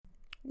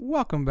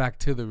Welcome back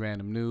to the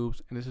Random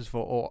Noobs, and this is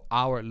for all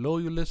our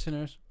loyal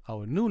listeners,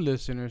 our new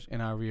listeners,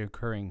 and our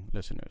reoccurring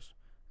listeners.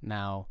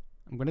 Now,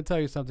 I'm going to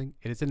tell you something.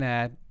 It is an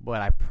ad, but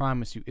I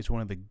promise you it's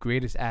one of the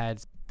greatest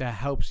ads that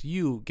helps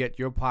you get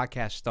your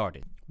podcast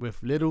started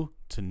with little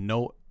to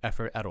no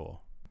effort at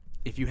all.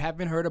 If you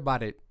haven't heard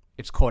about it,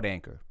 it's called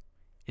Anchor.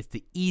 It's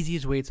the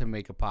easiest way to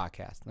make a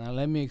podcast. Now,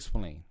 let me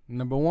explain.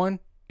 Number one,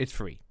 it's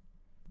free.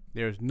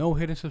 There's no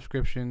hidden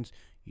subscriptions.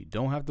 You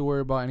don't have to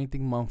worry about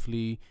anything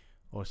monthly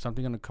or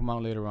something going to come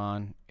out later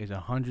on. It's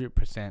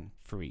 100%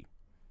 free.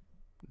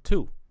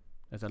 Two,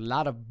 there's a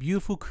lot of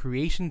beautiful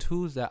creation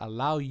tools that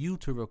allow you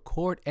to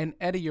record and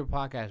edit your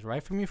podcast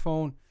right from your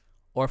phone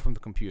or from the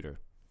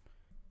computer.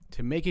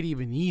 To make it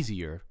even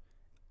easier,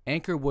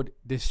 Anchor would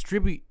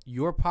distribute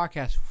your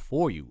podcast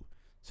for you.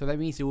 So that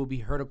means it will be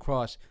heard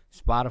across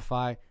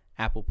Spotify,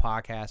 Apple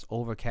Podcasts,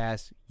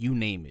 Overcast, you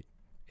name it.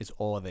 It's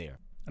all there.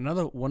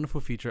 Another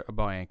wonderful feature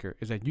about Anchor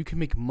is that you can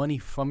make money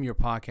from your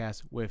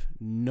podcast with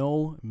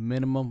no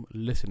minimum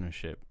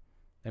listenership.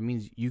 That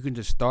means you can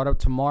just start up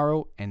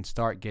tomorrow and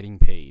start getting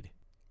paid.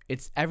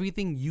 It's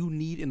everything you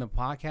need in a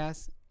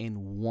podcast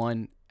in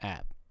one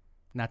app.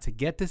 Now, to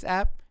get this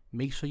app,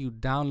 make sure you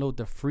download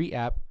the free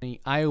app on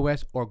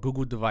iOS or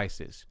Google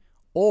devices.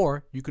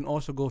 Or you can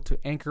also go to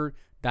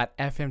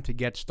anchor.fm to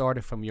get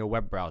started from your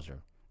web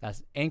browser.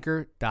 That's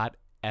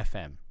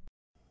anchor.fm.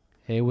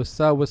 Hey, what's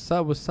up? This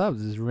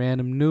is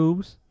Random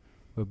Noobs.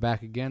 We're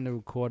back again to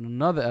record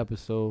another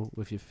episode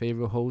with your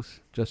favorite host,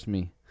 just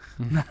me.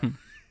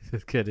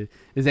 Just kidding.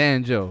 It's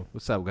Joe.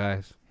 What's up,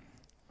 guys?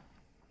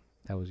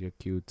 That was your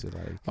cue to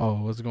like.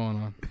 Oh, what's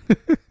going on?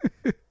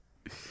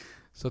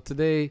 So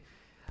today,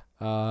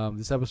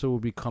 this episode will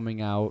be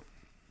coming out.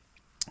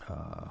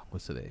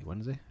 What's today?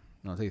 Wednesday?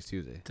 No, today's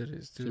Tuesday.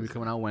 Today's Tuesday. It'll be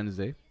coming out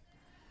Wednesday.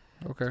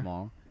 Okay.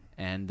 Tomorrow.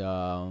 And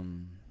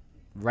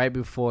right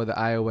before the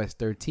iOS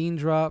 13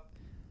 drop,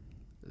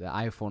 the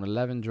iPhone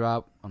 11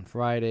 drop on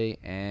Friday,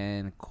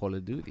 and Call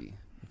of Duty.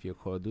 If you're a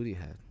Call of Duty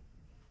head.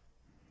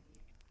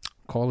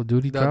 Call of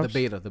Duty drops?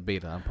 The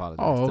beta. I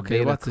apologize. Oh, okay. The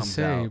beta What to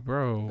say, out.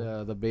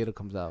 bro? The beta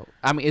comes out.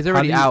 I mean, it's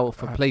already out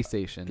for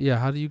PlayStation. Yeah.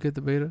 How do you get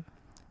the beta?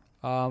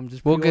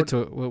 Just we'll get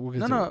to it. We'll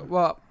get to it.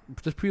 Well,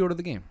 just pre-order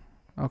the game.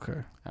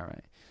 Okay. All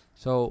right.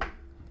 So,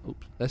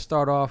 let's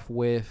start off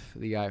with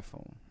the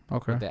iPhone.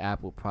 Okay. With the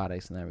Apple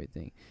products and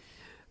everything.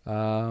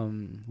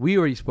 We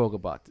already spoke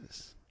about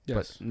this.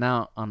 Yes. But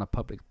now on a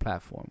public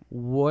platform,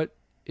 what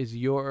is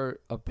your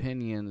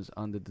opinions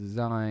on the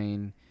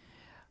design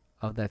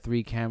of that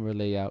 3-camera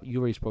layout? You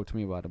already spoke to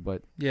me about it,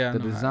 but yeah, the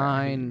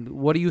design.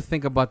 What do you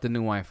think about the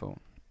new iPhone?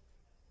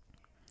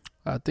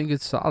 I think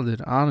it's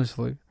solid,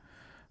 honestly.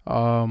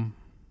 Obviously,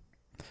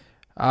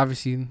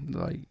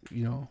 like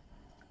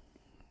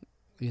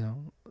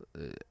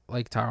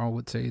like Tyrone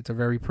would say, it's a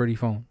very pretty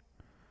phone.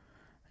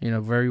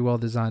 Very well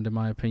designed in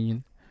my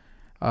opinion.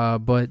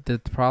 But the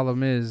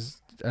problem is,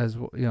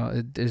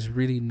 there's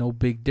really no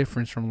big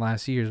difference from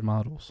last year's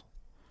models.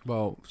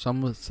 Well,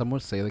 some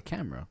would say the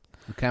camera.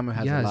 The camera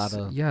has a lot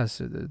of. Yes,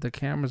 the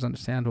camera's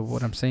understandable.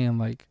 What I'm saying,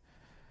 like,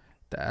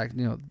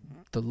 the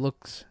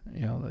looks,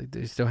 like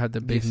they still have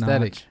the big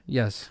aesthetic. Notch.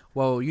 Yes.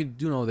 Well, you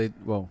do know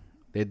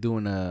they're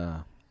doing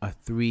a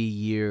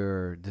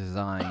 3-year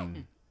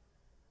design.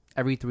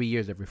 Every 3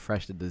 years, they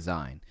refresh the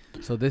design.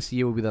 So this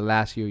year will be the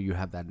last year you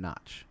have that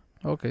notch.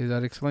 Okay,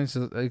 that explains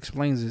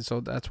it. So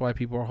that's why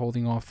people are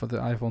holding off for the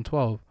iPhone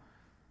 12.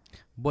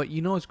 But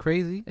you know what's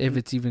crazy? If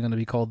it's even going to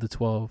be called the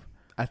 12.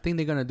 I think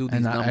they're going to do these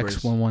and numbers.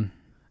 X11.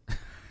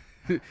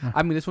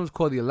 I mean, this one's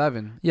called the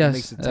 11.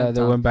 Yes,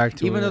 they went back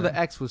to even though the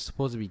X was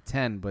supposed to be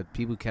 10, but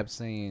people kept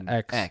saying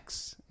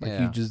X. Like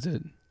you just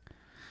did.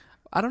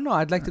 I don't know.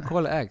 I'd like to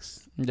call it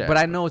X. Yeah, but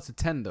I know it's a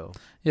 10, though.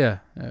 Yeah.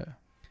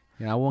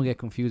 I won't get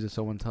confused if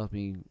someone tells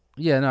me.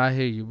 Yeah, no, I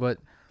hear you, but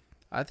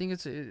I think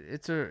it's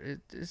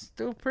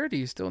still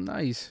pretty, it's still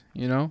nice,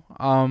 The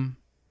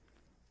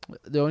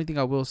only thing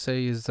I will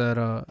say is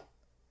that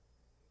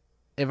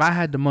if I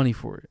had the money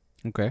for it,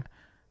 okay,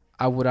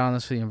 I would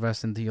honestly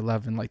invest in the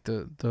 11, like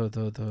the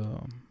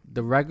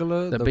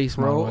regular, the base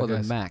Pro, model, or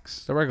the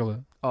Max. The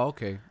regular. Oh,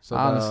 okay. So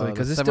honestly,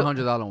 because it's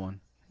 $700 one.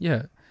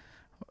 Yeah,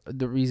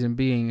 the reason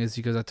being is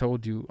because I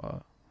told you,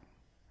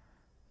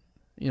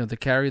 the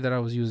carrier that I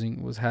was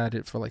using had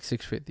it for like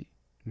 $650.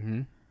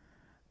 Mm-hmm.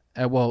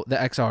 Well, the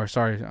XR.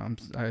 Sorry,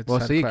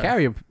 so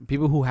carrier.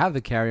 People who have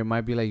the carrier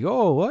might be like,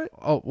 "Yo, what?"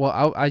 Oh,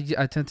 well,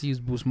 I tend to use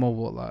Boost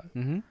Mobile a lot.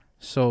 Mm-hmm.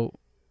 So,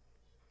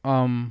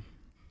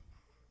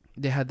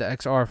 they had the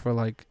XR for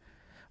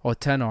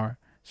 10R.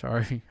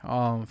 Sorry,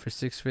 for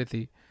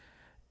 $650,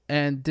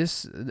 and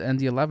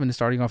the 11 is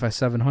starting off at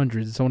 $700.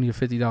 It's only a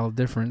 $50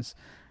 difference,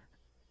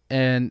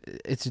 and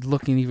it's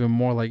looking even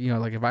more like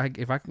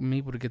if I'm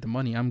able to get the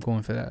money, I'm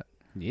going for that.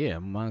 Yeah,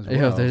 might as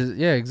well.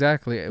 Yeah,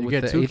 exactly. You with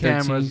get the 2 A13,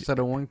 cameras instead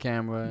of 1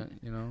 camera,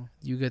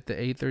 You get the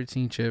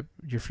A13 chip.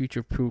 You're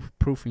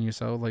future-proofing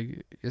yourself,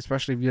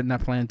 especially if you're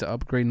not planning to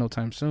upgrade no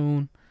time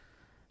soon.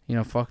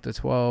 Fuck the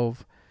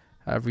 12.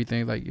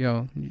 Everything,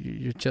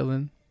 you're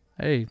chilling.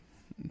 Hey,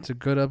 it's a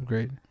good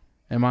upgrade.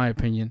 in my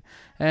opinion.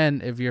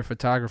 And if you're a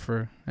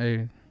photographer,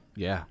 hey,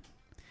 Yeah.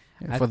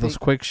 for those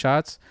quick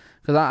shots,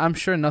 because I'm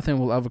sure nothing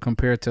will ever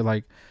compare to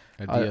like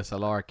A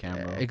DSLR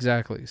camera.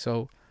 Exactly.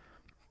 So,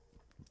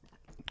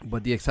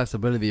 but the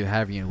accessibility of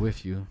having it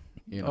with you,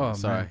 you know. Oh,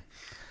 sorry. man.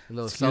 A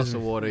little Excuse salsa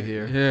me. water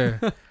here.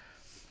 Yeah.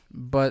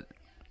 But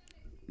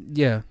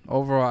yeah,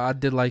 overall, I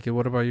did like it.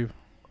 What about you?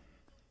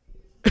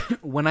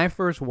 When I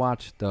first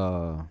watched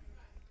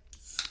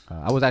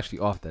I was actually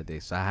off that day,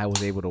 so I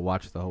was able to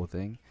watch the whole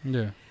thing.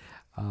 Yeah.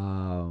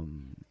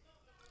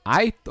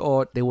 I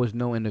thought there was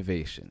no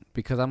innovation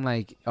because I'm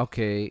like,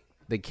 okay,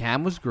 the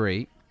camera's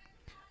great.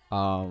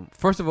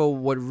 First of all,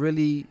 what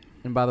really,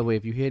 and by the way,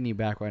 if you hear any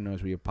background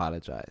noise, we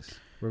apologize.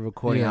 We're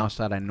recording Yeah.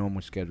 outside our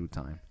normal scheduled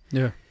time.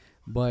 Yeah.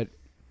 But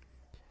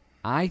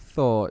I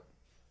thought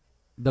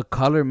the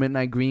color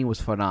midnight green was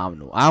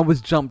phenomenal. I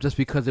was jumped just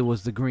because it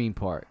was the green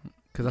part.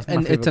 Cause that's my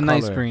And it's a favorite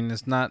nice color. green.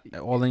 It's not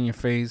all in your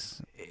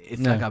face. It's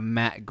Yeah. like a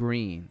matte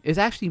green. It's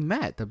actually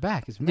matte. The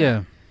back is matte.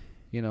 Yeah.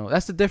 You know,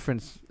 that's the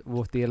difference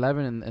with the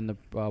 11 and the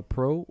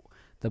Pro.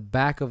 The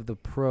back of the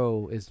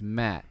Pro is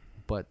matte,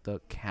 but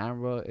the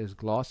camera is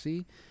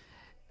glossy.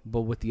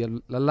 But with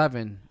the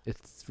 11,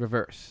 it's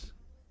reverse.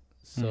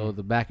 So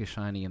the back is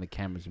shiny and the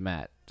camera's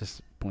matte.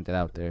 Just point that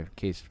out there in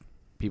case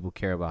people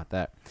care about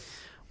that.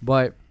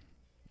 But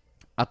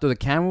I thought the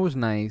camera was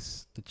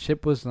nice. The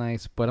chip was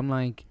nice. But I'm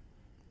like,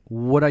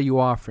 what are you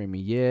offering me?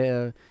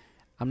 Yeah,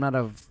 I'm not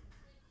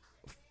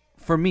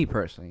for me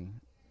personally,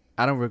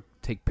 I don't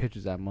take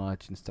pictures that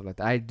much and stuff like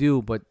that. I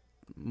do, but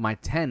my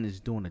 10 is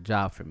doing the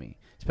job for me,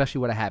 especially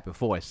what I had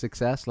before,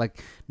 6S.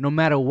 Like, no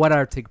matter what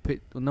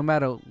no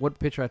matter what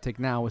picture I take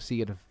now, I will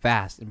see a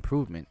vast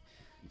improvement.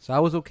 So I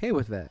was okay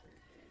with that.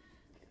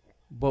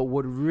 But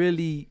what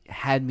really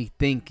had me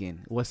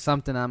thinking was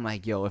something I'm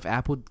like, yo, if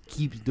Apple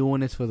keeps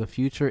doing this for the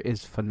future,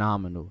 is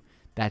phenomenal.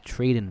 That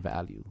trade-in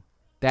value.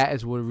 That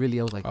is what really,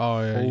 I was like, Oh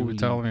yeah, you were holy.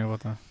 telling me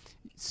about that.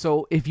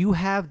 So if you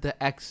have the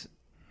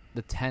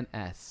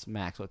 10S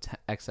Max or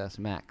XS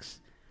Max,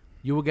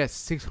 you will get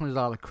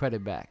 $600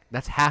 credit back.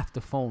 That's half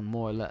the phone,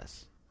 more or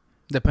less.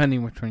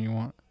 Depending which one you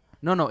want.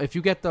 No. If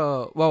you get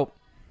I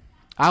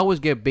always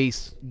get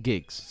base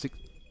gigs.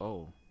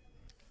 Oh,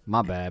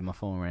 my bad. My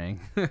phone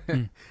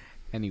rang.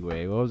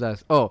 Anyway, what was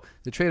that? Oh,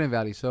 the trade-in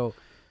value. So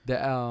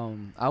the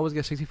I always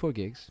get 64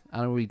 gigs. I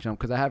don't really jump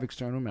because I have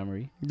external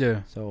memory.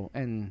 Yeah. So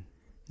and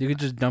You could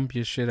just dump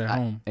your shit at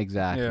home.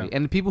 exactly. Yeah.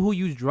 And the people who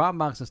use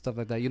Dropbox and stuff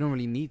like that, you don't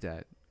really need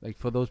that. Like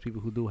for those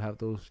people who do have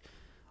those,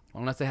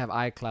 unless they have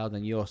iCloud,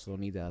 then you also don't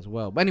need that as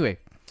well. But anyway,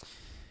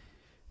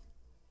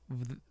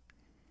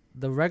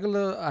 the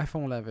regular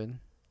iPhone 11,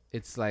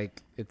 it's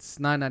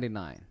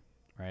 $999,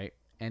 right?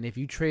 And if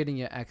you trade in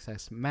your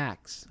XS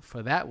Max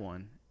for that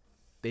one,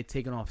 they're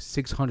taking off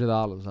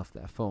 $600 off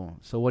that phone.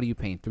 So what are you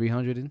paying?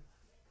 $300 in?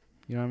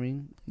 You know what I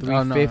mean?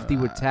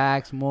 $350 with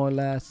tax, more or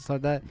less, stuff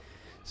like that.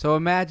 So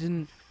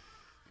imagine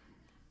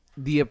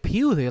the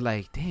appeal. They're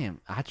like, damn,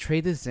 I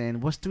trade this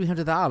in. What's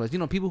 $300? You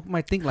know, people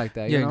might think like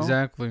that. Yeah, you know?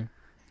 exactly.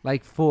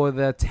 Like for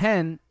the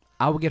 10,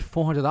 I would get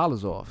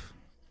 $400 off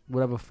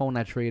whatever phone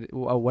I trade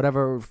or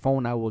whatever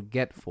phone I will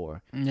get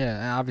for. Yeah,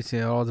 and obviously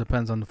it all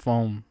depends on the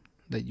phone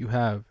that you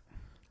have.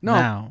 No,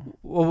 Now.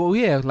 well,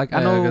 yeah, like Yeah,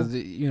 I know.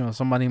 because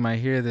somebody might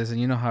hear this, and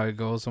you know how it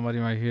goes. Somebody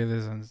might hear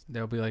this, and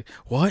they'll be like,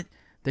 "What?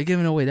 They're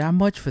giving away that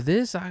much for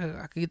this?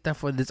 I could get that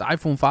for this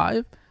iPhone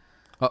 5."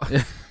 Oh.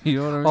 You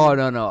know what I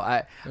mean? Oh no,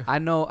 I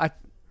know.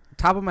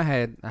 Top of my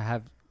head, I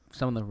have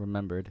some of them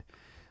remembered.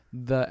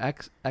 The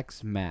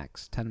X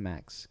Max 10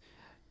 Max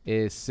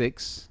is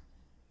 $600.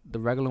 The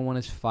regular one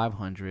is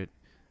 $500.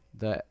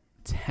 The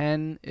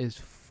 10 is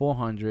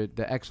 $400.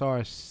 The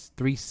XR is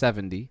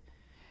 $370.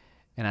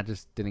 And I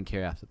just didn't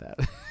care after that.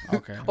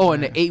 Okay. Oh,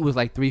 and the 8 was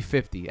like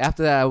 $350.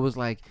 After that, I was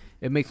like,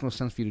 it makes no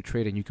sense for you to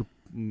trade in. You could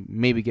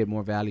maybe get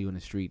more value in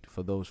the street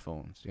for those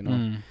phones, you know.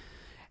 Mm.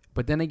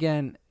 But then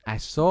again, I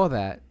saw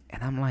that,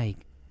 and I'm like,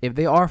 if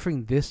they're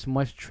offering this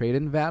much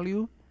trade-in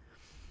value,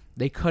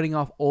 they cutting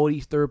off all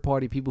these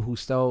third-party people who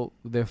sell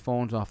their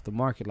phones off the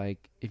market.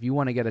 Like, if you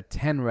want to get a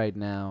 10 right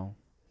now,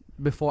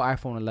 before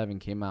iPhone 11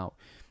 came out,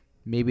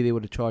 maybe they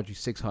would have charged you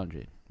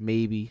 $600,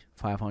 maybe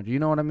 $500. You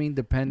know what I mean?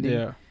 Depending.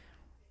 Yeah.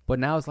 But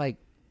now it's like,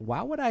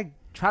 why would I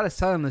try to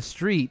sell in the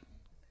street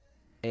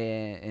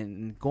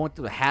and going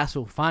through the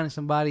hassle of finding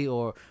somebody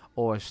or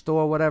a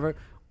store or whatever,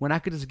 when I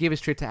could just give it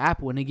straight to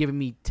Apple and they're giving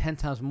me 10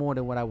 times more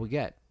than what I would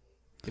get?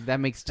 If that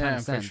makes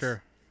sense. for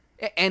sure.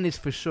 And it's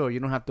for sure. You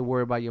don't have to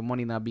worry about your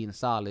money not being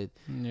solid.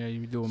 Yeah,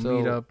 you do a So-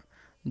 meetup.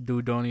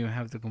 Dude don't even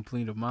have the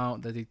complete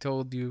amount that they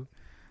told you.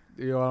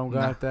 You don't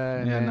got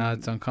that. Yeah, and now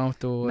it's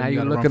uncomfortable. now You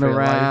you're gotta run looking for your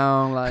life.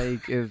 around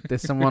like if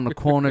there's someone on the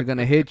corner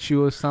gonna hit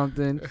you or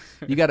something.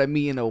 You gotta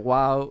meet in a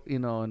wild,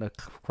 in a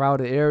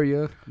crowded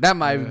area. That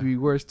might Yeah. be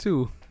worse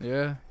too.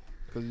 Yeah,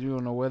 because you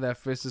don't know where that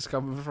fist is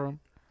coming from.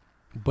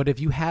 But if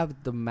you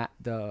have the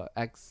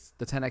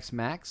 10X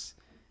Max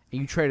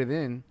and you trade it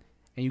in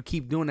and you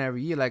keep doing that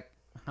every year, like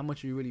how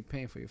much are you really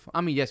paying for your phone?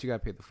 I mean, yes, you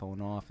gotta pay the phone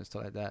off and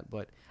stuff like that,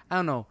 but I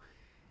don't know.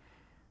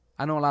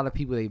 I know a lot of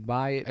people, they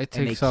buy it It and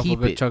takes they off a keep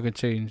good it. chunk of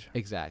change.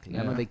 Exactly.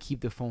 I know Yeah. they keep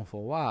the phone for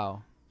a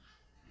while.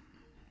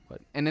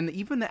 But and then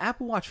even the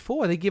Apple Watch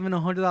 4, they're giving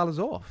 $100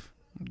 off.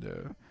 Yeah.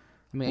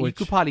 I mean, you Which-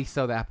 could probably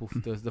sell the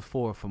the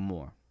 4 for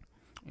more.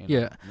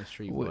 Yeah. in the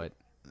street, Wh- but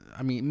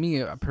I mean,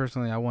 me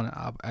personally, I want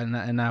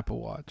an Apple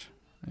Watch.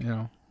 You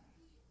know,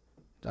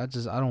 I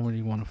don't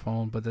really want a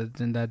phone, but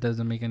then that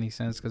doesn't make any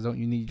sense because don't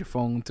you need your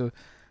phone to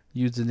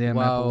use the damn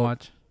Apple Well,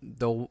 Watch?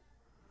 the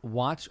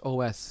Watch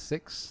OS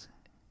 6,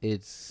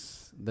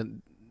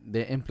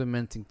 they're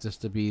implementing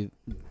just to be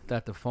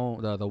that the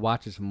phone, the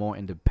watch is more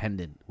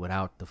independent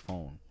without the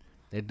phone.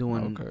 They're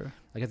doing Okay.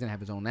 like it's gonna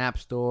have its own app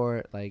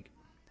store. Like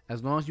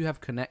as long as you have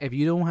if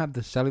you don't have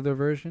the cellular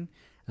version,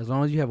 as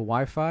long as you have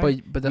Wi-Fi,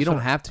 But that's you don't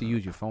what, have to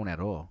use your phone at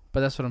all. But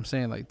that's what I'm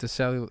saying. Like the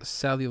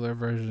cellular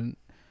version.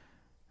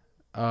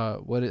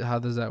 How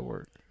does that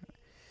work?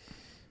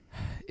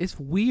 It's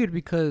weird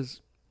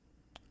because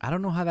I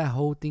don't know how that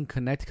whole thing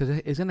connects because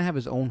it's gonna have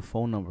its own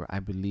phone number, I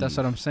believe. That's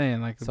what I'm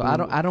saying. Like, So I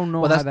don't know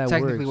Well, how that's that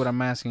technically works. what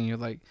I'm asking you.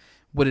 Like,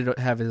 would it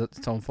have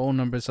its own phone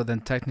number? So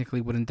then, technically,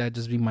 wouldn't that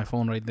just be my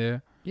phone right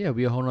there? Yeah, it'd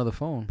be a whole nother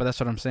phone. But that's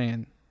what I'm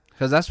saying.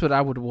 Because that's what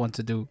I would want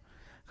to do.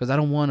 Because I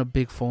don't want a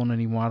big phone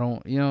anymore. I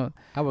don't,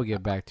 I will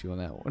get back to you on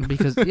that one.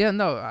 because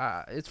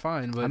it's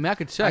fine. But I mean, I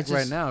could check right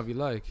just- now if you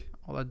like.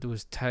 all I do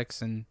is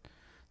text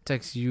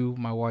you,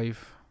 my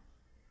wife,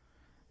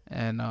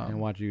 and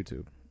watch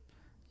YouTube.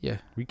 yeah.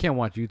 We can't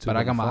watch YouTube. But I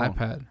on got the my phone.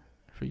 iPad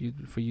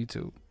for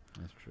YouTube.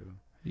 That's true.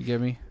 You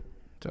get me?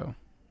 So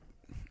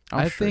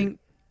I think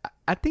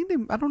they.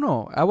 I don't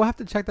know. I will have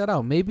to check that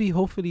out. Maybe,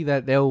 hopefully,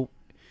 that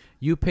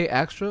you pay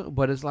extra,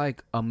 but it's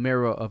like a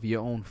mirror of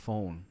your own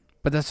phone.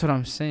 But that's what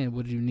I'm saying.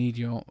 Would you need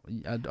your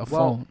own, a Well,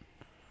 phone?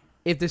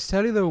 If the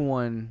cellular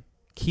one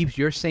keeps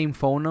your same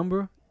phone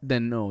number,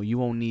 then no, you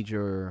won't need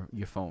your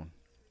phone.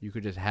 You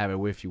could just have it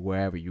with you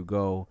wherever you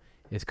go.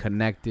 It's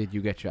connected.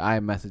 You get your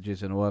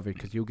iMessages and whatever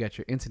because you get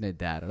your internet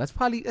data. That's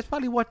probably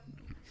what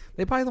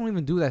they probably don't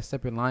even do that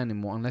separate line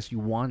anymore unless you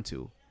want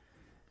to.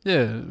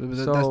 Yeah,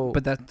 So-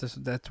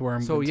 that's where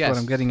I'm. So, that's yes. what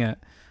I'm getting at.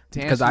 To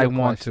Because answer I your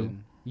want to.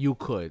 question, you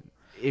could.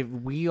 If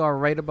we are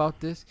right about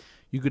this,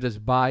 you could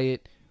just buy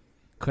it,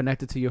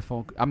 connect it to your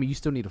phone. I mean, you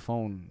still need a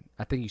phone.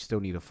 I think you still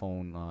need a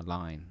phone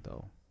line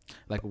though,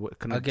 like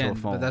connect to Again, a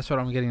phone. but that's what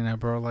I'm getting at,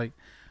 bro. Like,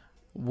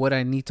 would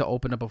I need to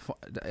open up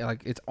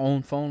like its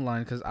own phone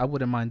line? Because I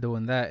wouldn't mind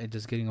doing that and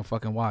just getting a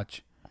fucking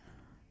watch.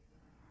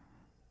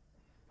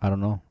 I don't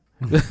know.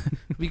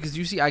 Because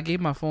you see, I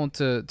gave my phone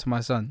to my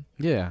son,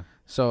 Yeah,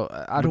 so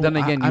I but don't. then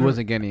again, I you don't-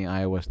 wasn't getting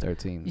iOS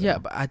 13. Yeah, though.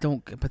 but I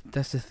don't. But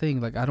that's the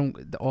thing. Like, I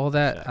don't. All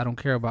that I don't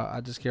care about.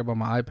 I just care about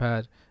my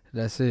iPad.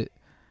 That's it.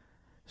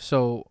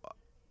 So,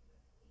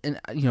 and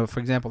for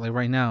example, like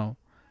right now,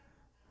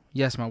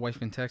 yes, my wife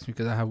can text me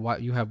because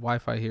you have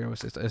Wi-Fi here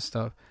and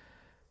stuff.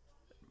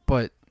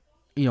 But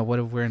what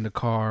if we're in the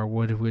car?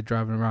 What if we're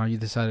driving around? You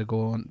decide to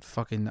go on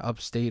fucking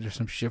upstate or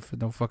some shit for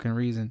no fucking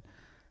reason.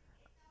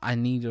 I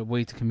need a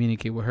way to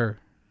communicate with her.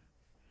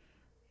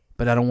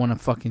 But I don't want to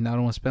spend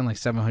like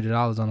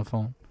 $700 on the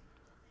phone.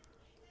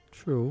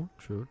 True.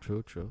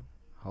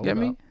 Hold Get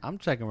me? up. I'm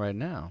checking right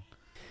now.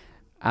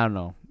 I don't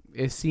know.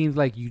 It seems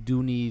like you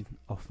do need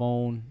a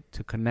phone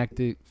to connect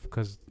it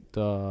because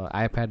the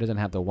iPad doesn't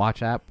have the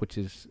Watch app, which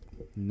is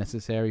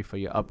necessary for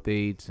your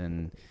updates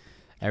and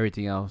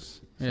everything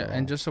else. Yeah, So-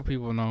 and just so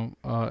people know,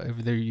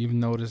 if you've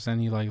noticed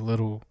any like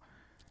little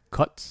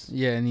cuts.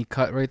 any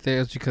cut right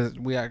there, it's because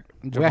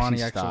actually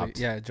stopped.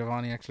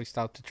 Giovanni actually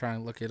stopped to try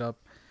and look it up,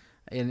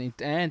 and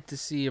to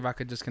see if I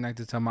could just connect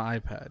it to my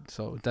iPad.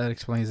 So that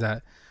explains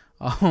that.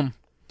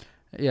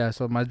 Yeah.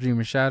 So my dream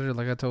is shattered,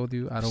 like I told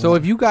you. I don't. So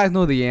if you guys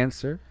know the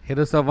answer, hit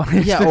us up on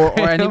Instagram.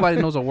 yeah, or anybody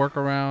knows a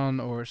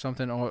workaround or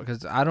something, or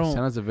because I don't.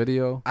 Send us a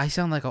video. I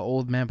sound like an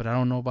old man, but I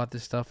don't know about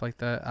this stuff like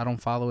that. I don't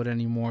follow it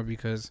anymore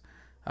because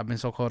I've been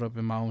so caught up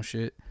in my own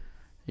shit,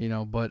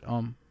 But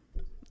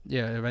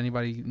yeah, if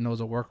anybody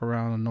knows a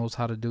workaround and knows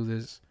how to do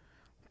this,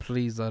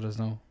 please let us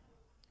know.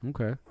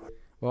 Okay.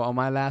 Well, on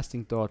my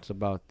lasting thoughts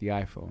about the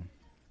iPhone,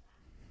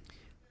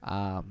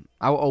 I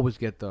will always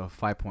get the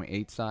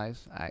 5.8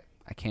 size.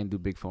 I can't do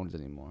big phones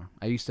anymore.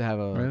 I used to have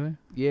a Really?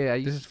 yeah.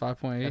 This is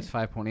 5.8. That's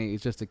 5.8.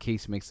 It's just the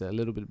case makes it a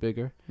little bit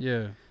bigger.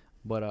 Yeah.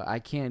 But I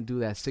can't do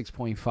that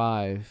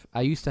 6.5.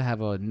 I used to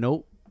have a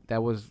Note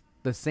that was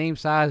the same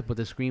size, but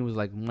the screen was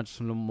like much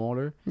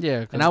smaller,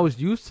 Yeah. and I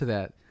was used to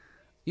that.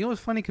 You know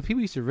what's funny? Because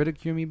people used to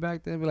ridicule me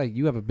back then. Be like,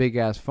 "You have a big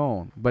ass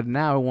phone," but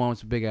now everyone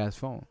wants a big ass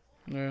phone.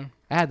 Yeah.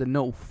 I had the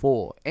Note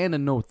 4 and the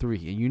Note 3,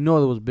 and there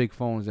was big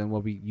phones than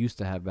what we used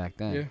to have back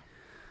then.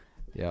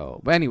 Yeah.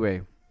 But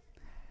anyway,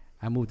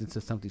 I moved into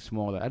something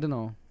smaller. I don't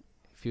know.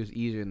 It feels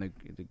easier in the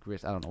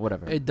grist. I don't know.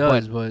 Whatever. It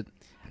does, but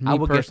I me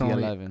would get the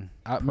personally, 11.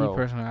 me Pro.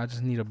 personally, I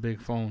just need a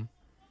big phone.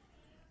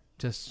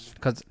 Just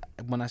Because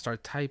when I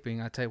start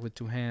typing, I type with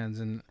two hands,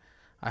 and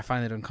I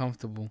find it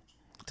uncomfortable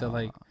to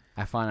like.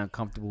 I find it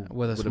uncomfortable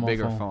With a with a small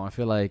bigger phone. phone. I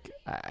feel like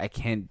I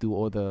can't do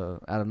all the.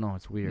 I don't know.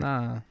 It's weird.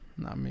 Nah,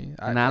 I mean,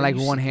 Not like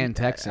you one see- hand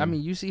texting. I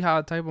mean, you see how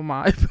I type on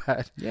my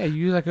iPad. Yeah, you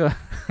use like a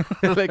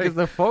like it's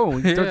a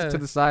phone. You turn Yeah. it to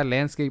the side,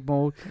 landscape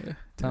mode,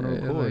 time to Yeah,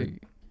 record.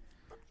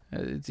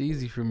 like, it's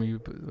easy for me,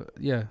 but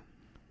yeah.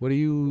 What do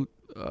you?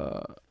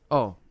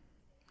 Oh,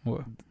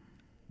 What?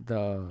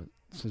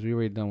 Since we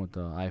already done with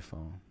the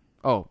iPhone.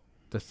 Oh,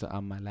 that's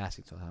my last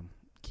thing. So I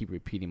keep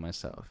repeating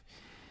myself.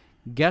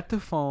 Get the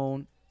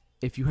phone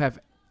if you have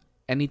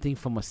anything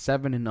from a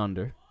 7 and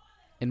under.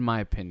 In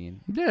my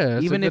opinion, Yeah,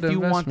 it's even a if good you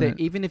want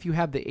investment. even if you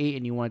have the 8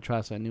 and you want to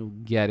try something new,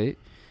 get it.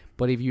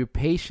 But if you're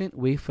patient,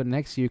 wait for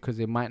next year because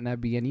there might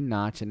not be any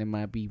notch and it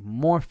might be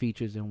more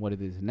features than what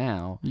it is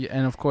now. Yeah,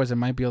 and of course, it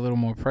might be a little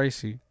more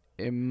pricey.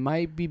 It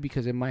might be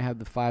because it might have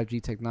the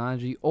 5G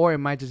technology, or it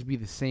might just be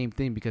the same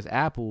thing because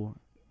Apple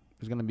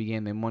is going to be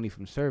getting their money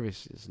from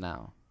services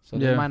now. So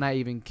they Yeah. might not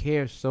even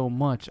care so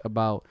much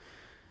about.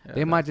 Yeah,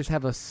 They might just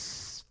have a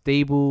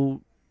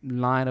stable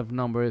line of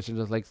numbers and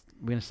just like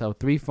we're going to sell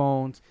 3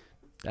 phones.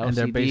 and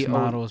their base LCD,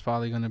 model is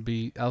probably going to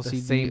be the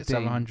same LCD thing,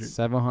 700.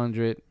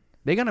 700.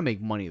 They're gonna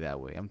make money that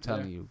way. I'm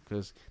telling you,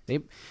 because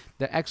the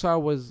XR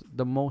was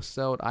the most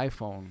sold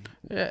iPhone.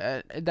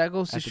 Yeah, that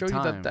goes to At the show you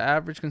that time. the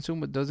average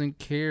consumer doesn't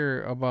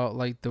care about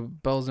like the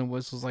bells and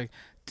whistles. Like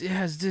it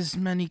has this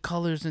many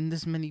colors and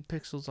this many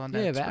pixels on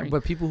that screen.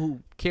 But people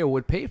who care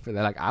would pay for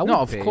that. Like I would. No,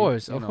 of pay,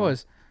 course, you of know.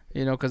 course.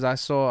 You know, because I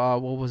saw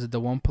what was it,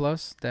 the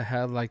OnePlus that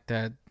had like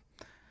that.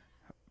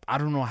 I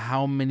don't know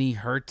how many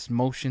hertz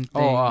motion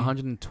thing. Oh,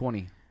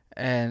 120.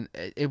 And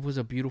it was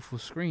a beautiful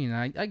screen.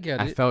 I get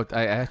it.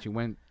 I actually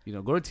went.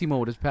 Go to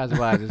T-Mobile. Just pass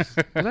by. Just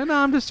like, no,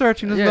 I'm just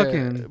searching, just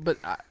looking. But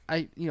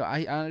I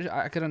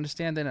could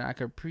understand that and I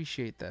could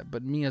appreciate that.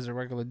 But me as a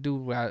regular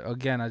dude,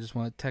 I just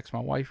want to text my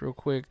wife real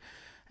quick,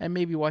 and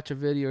maybe watch a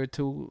video or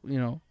two.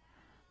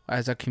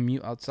 As I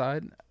commute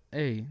outside.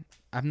 Hey,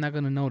 I'm not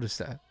gonna notice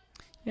that.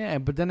 Yeah,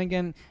 but then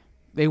again,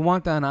 they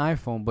want that on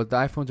iPhone, but the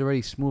iPhone's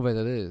already smooth as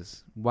it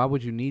is. Why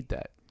would you need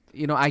that?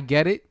 I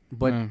get it,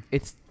 but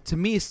it's to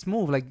me it's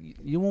smooth. Like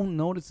you won't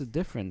notice the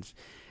difference.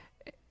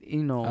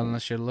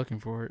 Unless you're looking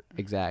for it.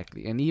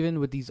 Exactly. And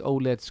even with these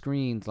OLED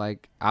screens,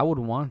 like I would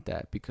want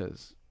that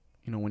because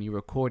when you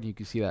record, you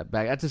can see that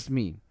back. That's just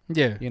me.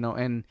 Yeah.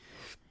 And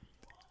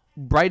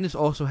brightness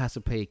also has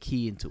to play a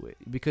key into it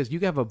because you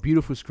can have a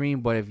beautiful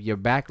screen, but if your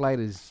backlight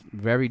is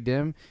very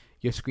dim,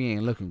 your screen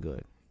ain't looking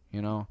good.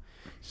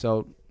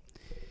 So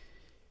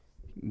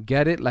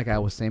get it, like I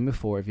was saying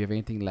before, if you have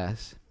anything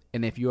less.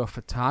 And if you're a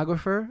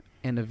photographer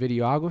and a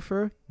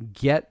videographer,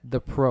 get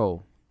the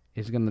Pro.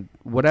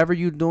 Whatever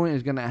you're doing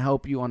is gonna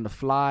help you on the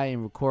fly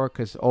and record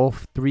because all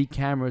 3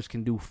 cameras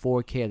can do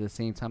 4K at the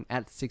same time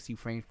at 60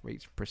 frames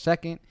per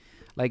second.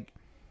 Like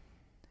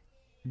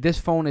this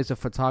phone is a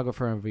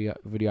photographer and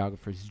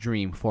videographer's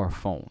dream for a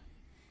phone.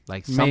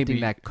 Like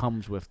something that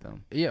comes with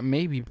them. Yeah,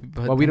 maybe.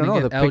 But well, we don't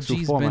know. The Pixel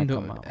LG's 4 been might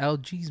doing come out.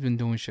 LG's been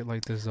doing shit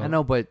like this. Though. I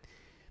know, but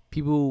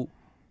people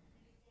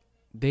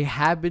they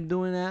have been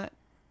doing that,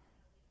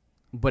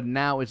 but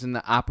now it's in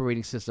the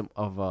operating system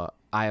of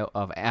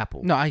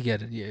Apple. No, I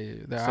get it.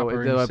 Yeah. So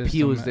the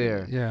appeal is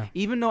there. Yeah.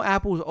 Even though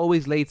Apple is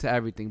always late to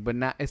everything, but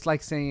now it's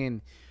like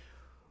saying,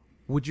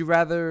 would you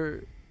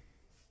rather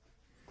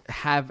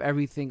have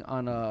everything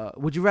on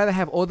would you rather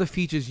have all the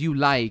features you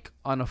like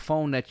on a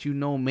phone that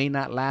may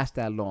not last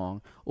that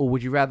long, or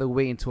would you rather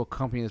wait until a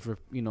company that's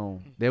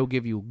they'll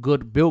give you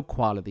good build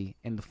quality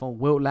and the phone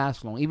will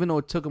last long, even though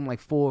it took them like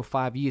 4 or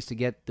 5 years to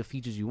get the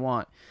features you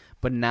want,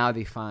 but now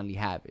they finally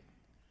have it.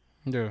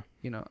 Yeah.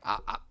 I'm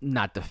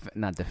not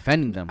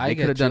defending them. They I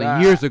could have get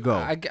done you. it years ago.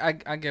 I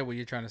get what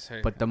you're trying to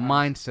say. But the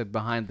mindset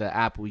behind the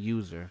Apple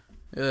user.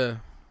 Yeah.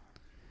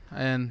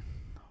 And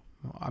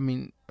I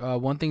mean,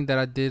 one thing that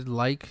I did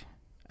like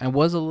and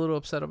was a little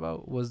upset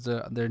about was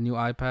their new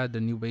iPad,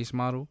 the new base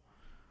model,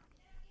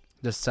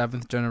 the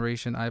 7th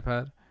generation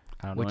iPad.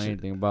 I don't know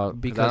anything about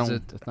because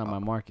it's not my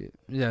market.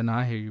 Yeah, no,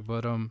 I hear you,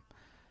 but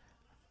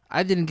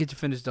I didn't get to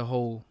finish the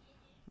whole,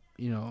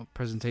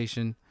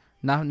 presentation.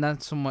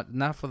 Not so much,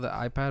 not for the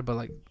iPad, but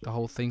like the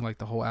whole thing, like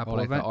the whole Apple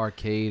like event. The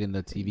arcade and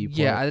the TV.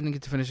 Yeah, I didn't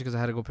get to finish it because I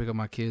had to go pick up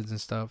my kids and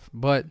stuff.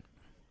 But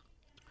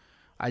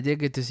I did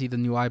get to see the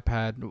new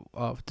iPad,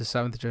 the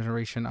 7th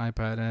generation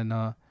iPad,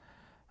 and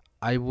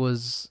I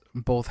was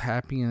both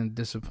happy and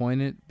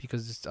disappointed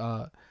because it's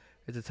a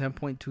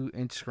 10.2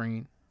 inch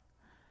screen.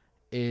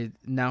 It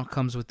now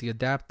comes with the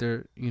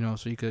adapter,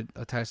 so you could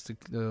attach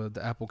the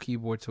Apple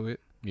keyboard to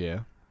it. Yeah.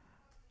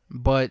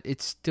 But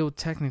it's still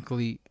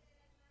technically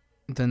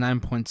the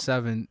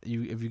 9.7.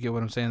 If you get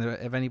what I'm saying,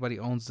 if anybody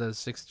owns the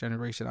 6th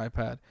generation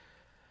iPad,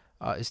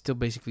 it's still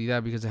basically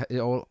that because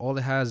all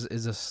it has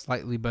is a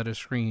slightly better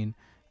screen,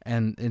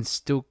 and it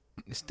still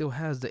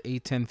has the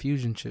A10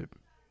 Fusion chip.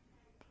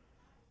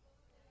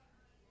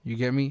 You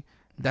get me?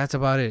 That's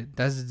about it.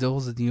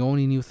 Those are the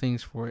only new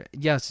things for it.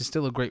 Yes, it's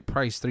still a great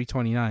price,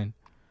 $329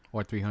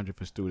 or $300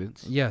 for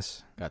students.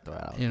 Yes, got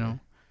that out.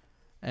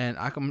 And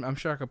I'm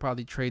sure I could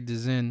probably trade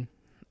this in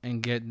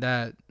and get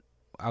that.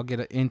 I'll get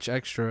an inch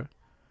extra.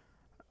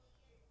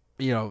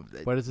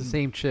 But it's the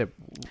same chip.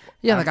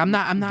 Yeah, like I'm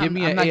not. Give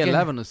me I'm an not A11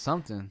 getting, or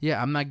something.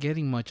 Yeah, I'm not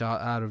getting much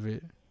out of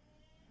it.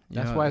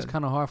 That's why it's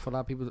kind of hard for a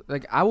lot of people.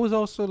 Like, I was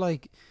also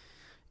like,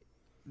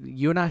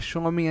 you're not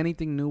showing me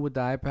anything new with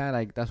the iPad.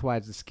 Like, that's why I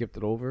just skipped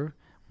it over.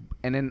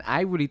 And then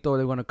I really thought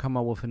they were gonna come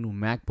out with a new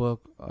MacBook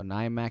or an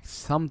iMac,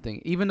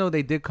 something. Even though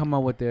they did come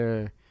out with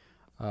their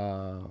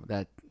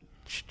that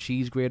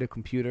cheese grater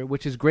computer,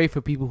 which is great for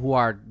people who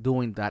are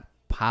doing that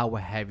power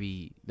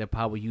heavy, the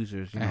power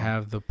users. I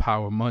have the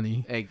power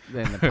money. And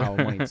the power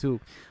money too.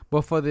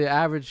 But for the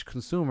average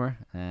consumer,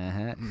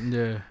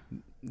 yeah,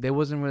 there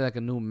wasn't really like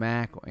a new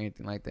Mac or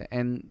anything like that.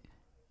 And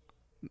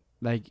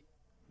like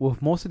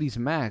with most of these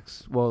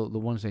Macs, well, the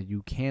ones that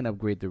you can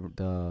upgrade,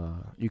 the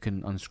you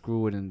can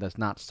unscrew it and that's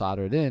not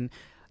soldered in.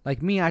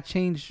 Like me, I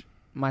changed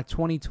my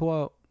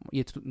 2012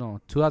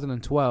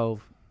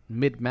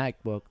 mid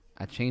MacBook.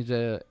 I changed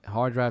the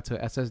hard drive to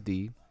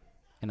SSD,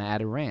 and I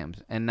added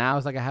RAMs. And now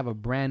it's like I have a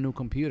brand new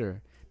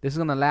computer. This is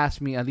gonna last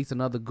me at least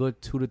another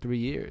good 2 to 3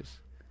 years.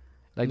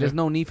 Like there's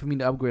no need for me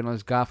to upgrade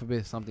unless God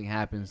forbid something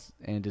happens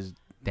and it just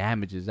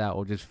damages out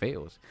or just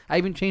fails. I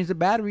even changed the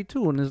battery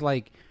too, and it's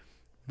like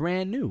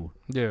brand new.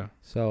 Yeah.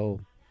 So,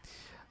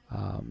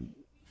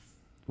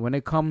 when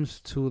it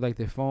comes to like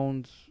the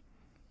phones,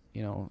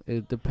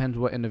 it depends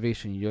what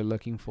innovation you're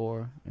looking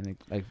for, and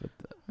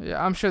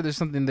yeah, I'm sure there's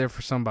something there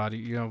for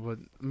somebody, But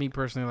me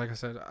personally, like I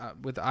said,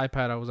 with the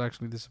iPad, I was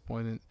actually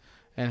disappointed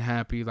and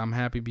happy. I'm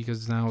happy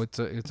because now it's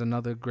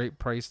another great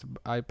priced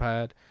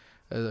iPad,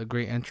 a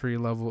great entry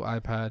level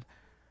iPad,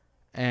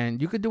 and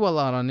you could do a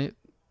lot on it.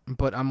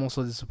 But I'm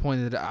also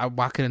disappointed that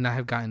why could I not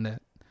have gotten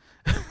that?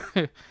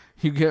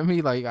 You get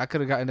me? Like, I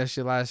could have gotten that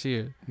shit last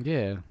year.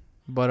 Yeah.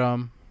 But,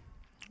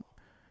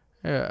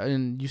 yeah,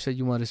 and you said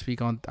you wanted to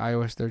speak on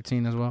iOS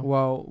 13 as well?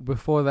 Well,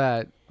 before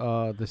that,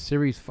 the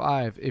Series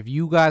 5, if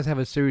you guys have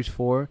a Series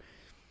 4,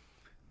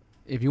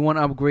 if you want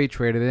to upgrade,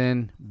 trade it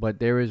in, but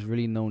there is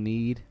really no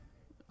need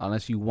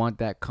unless you want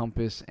that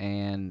compass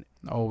and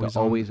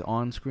always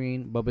on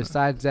screen. But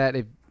besides that,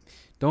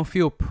 don't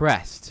feel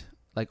pressed.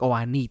 Like, oh,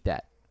 I need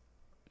that.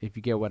 If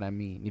you get what I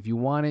mean. If you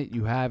want it,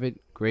 you have it.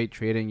 Great,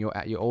 trade in your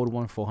old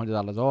one for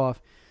 $100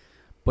 off.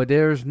 But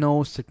there's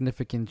no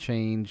significant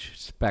change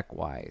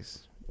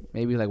spec-wise.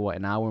 Maybe like,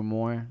 an hour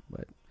more.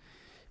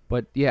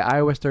 But yeah,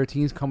 iOS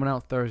 13 is coming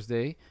out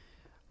Thursday.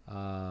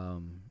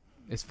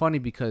 It's funny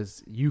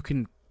because you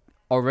can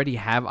already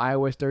have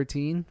iOS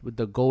 13 with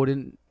the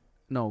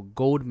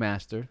Gold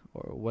Master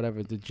or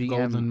whatever, the GM.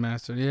 Golden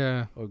Master,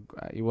 yeah. Or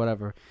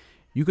whatever.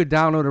 You could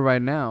download it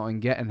right now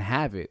and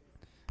have it.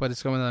 But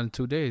it's coming out in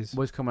 2 days.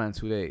 Well, it's coming out in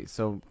 2 days,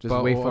 so just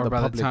wait for the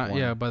public one.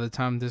 Yeah, by the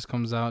time this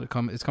comes out,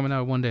 it's coming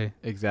out 1 day.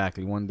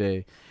 Exactly, 1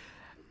 day.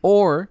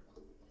 Or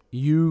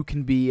you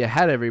can be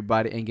ahead of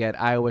everybody and get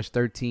iOS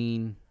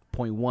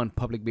 13.1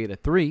 Public Beta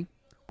 3,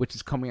 which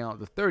is coming out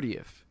the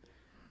 30th,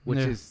 which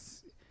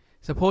is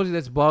supposedly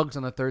there's bugs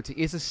on the 13th.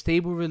 It's a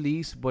stable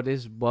release, but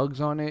there's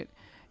bugs on it,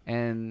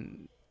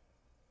 and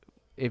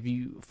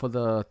for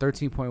the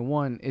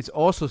 13.1, it's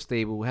also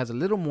stable. It has a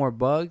little more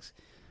bugs.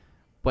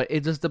 But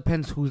it just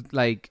depends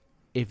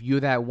if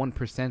you're that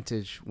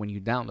 1% when you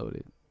download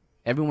it.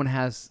 Everyone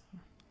has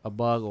a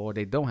bug or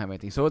they don't have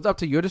anything. So it's up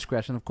to your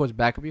discretion. Of course,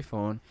 back up your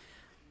phone.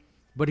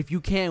 But if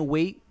you can't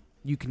wait,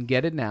 you can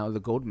get it now, the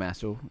Gold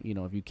Master,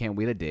 if you can't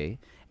wait a day.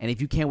 And if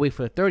you can't wait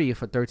for the 30th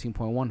for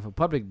 13.1 for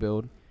public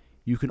build,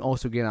 you can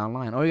also get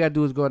online. All you got to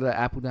do is go to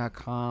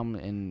apple.com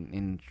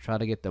and try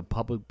to get the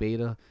public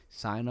beta,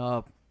 sign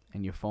up,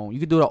 and your phone. You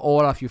can do it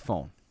all off your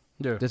phone.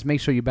 Yeah. Just make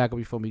sure you back up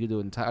your phone. You can do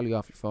it entirely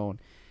off your phone.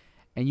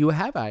 And you will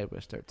have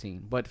iOS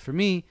 13. But for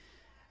me,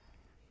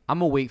 I'm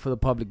going to wait for the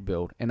public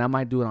build. And I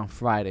might do it on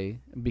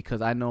Friday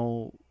because I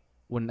know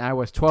when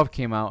iOS 12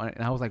 came out,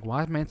 and I was like,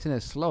 why is my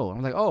internet slow?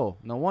 I'm like, oh,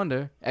 no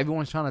wonder.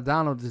 Everyone's trying to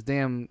download this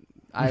damn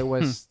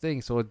iOS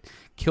thing. So it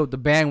killed the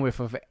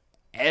bandwidth of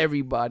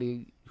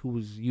everybody who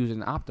was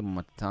using Optimum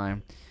at the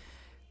time.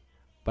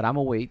 But I'm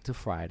going to wait till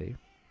Friday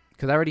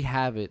because I already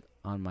have it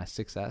on my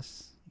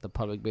 6S, the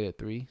public beta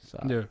 3.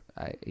 So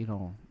I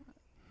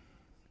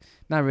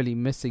not really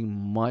missing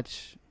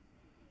much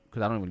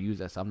because I don't even use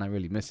that, so I'm not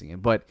really missing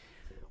it. But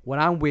what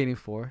I'm waiting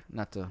for,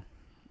 not to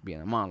be in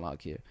a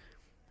monologue here,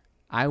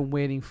 I'm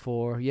waiting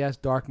for, yes,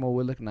 dark mode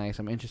would look nice.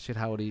 I'm interested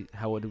how it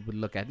would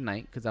look at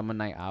night because I'm a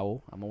night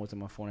owl. I'm always on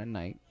my phone at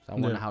night, so I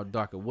wonder how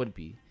dark it would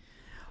be.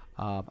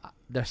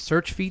 The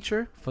search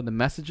feature for the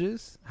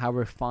messages, how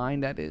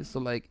refined that is. So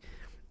like,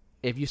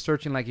 if you're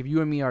searching, like if you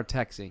and me are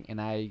texting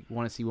and I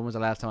want to see when was the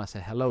last time I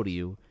said hello to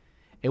you,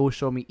 it will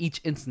show me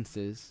each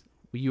instances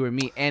with you or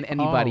me and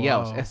anybody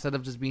else instead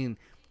of just being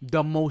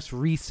the most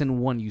recent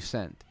one you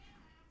sent.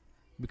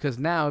 Because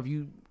now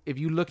if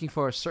you're looking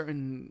for a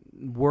certain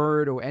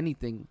word or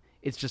anything,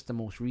 it's just the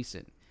most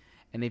recent.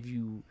 And if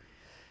you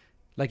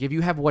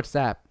have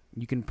WhatsApp,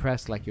 you can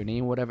press like your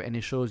name or whatever, and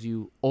it shows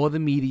you all the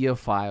media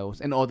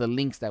files and all the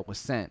links that was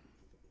sent.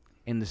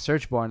 In the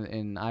search bar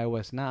in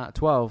iOS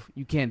 12,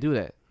 you can't do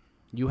that.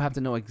 You have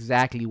to know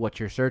exactly what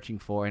you're searching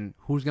for, and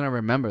who's gonna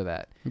remember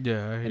that?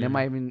 Yeah, and it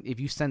might even, if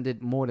you send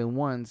it more than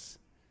once,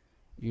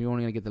 you're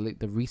only gonna get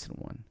the recent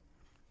one.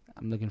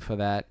 I'm looking for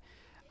that.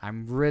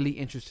 I'm really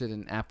interested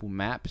in Apple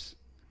Maps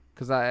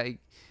because I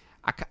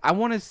I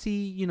want to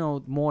see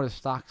more of the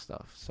stock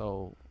stuff.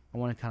 So I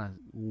want to kind of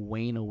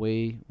wane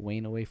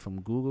away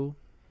from Google.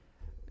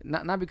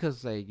 Not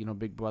because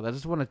Big Brother. I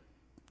just want to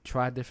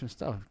try different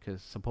stuff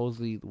because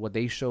supposedly what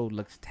they showed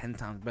looks 10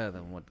 times better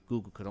than what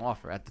Google could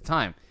offer at the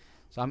time.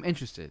 So I'm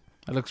interested.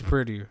 It looks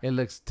prettier. It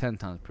looks 10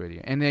 times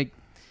prettier. And I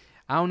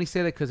only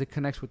say that because it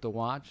connects with the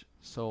watch.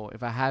 So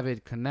if I have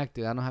it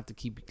connected, I don't have to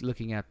keep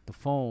looking at the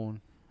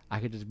phone. I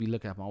could just be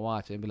looking at my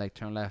watch and be like,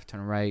 turn left,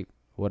 turn right,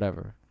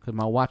 whatever. Because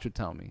my watch would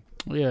tell me.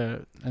 Yeah.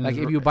 And like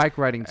if you're bike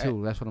riding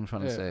too, that's what I'm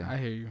trying to say. I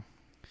hear you.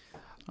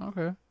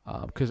 Okay.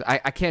 Because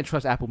I can't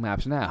trust Apple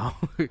Maps now.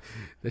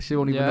 That shit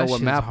won't even know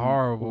what map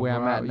horrible, where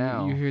I'm at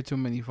now. You hear too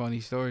many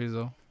funny stories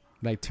though.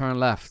 Like turn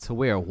left to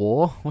where?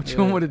 War? What you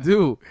want me to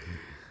do?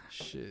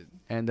 Shit.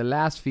 And the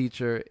last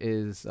feature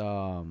is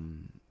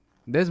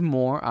there's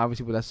more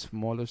obviously, but that's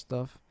smaller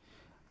stuff.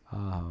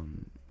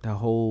 The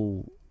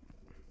whole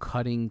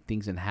cutting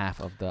things in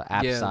half of the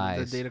app size.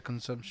 Yeah, the data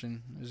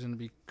consumption is gonna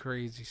be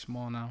crazy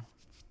small now.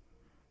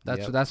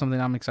 That's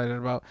something I'm excited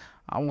about.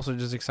 I'm also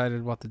just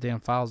excited about the damn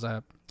Files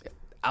app.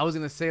 I was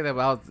gonna say that,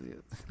 but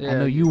I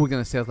know you were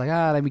gonna say. I was like,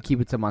 let me keep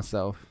it to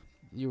myself.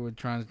 You were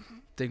trying to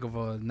think of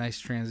a nice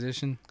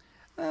transition.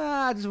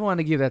 I just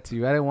wanted to give that to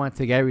you. I didn't want to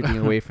take everything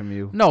away from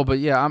you. No, but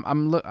yeah,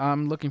 I'm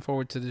looking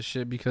forward to this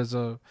shit because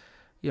of,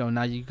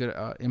 now you could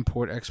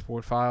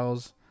export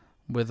files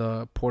with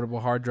a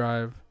portable hard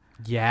drive.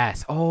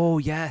 Yes. Oh,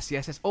 yes.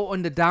 Oh,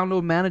 and the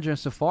download manager in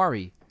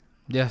Safari.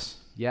 Yes.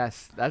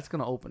 Yes, that's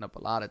gonna open up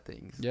a lot of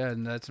things. Yeah,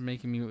 and that's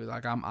making me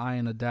like I'm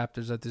eyeing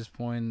adapters at this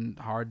point,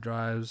 hard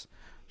drives,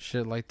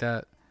 shit like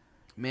that.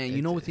 Man,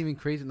 you know what's even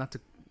crazy? Not to.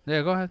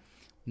 Yeah, go ahead.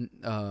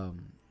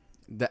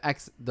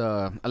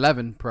 The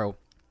 11 Pro,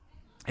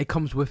 it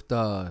comes with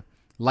the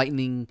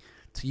Lightning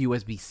to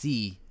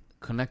USB-C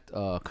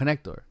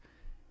connector.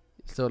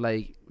 So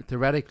like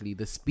theoretically,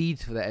 the speed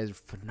for that is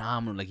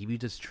phenomenal. Like if you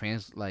just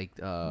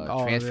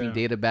transferring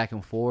data back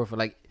and forth, or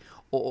like,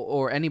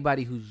 or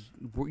anybody who's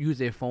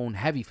used their phone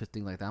heavy for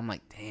things like that, I'm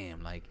like,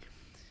 damn, like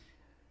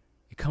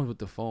it comes with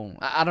the phone.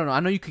 I don't know. I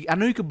know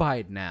you could buy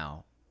it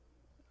now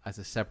as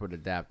a separate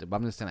adapter, but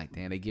I'm just saying, like,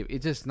 damn,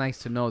 it's just nice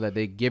to know that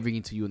they're giving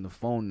it to you in the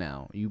phone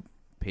now. You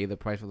pay the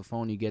price for the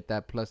phone, you get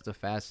that plus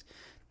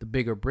the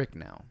bigger brick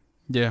now.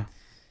 Yeah,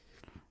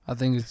 I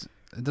think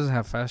it doesn't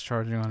have fast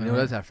charging on it. It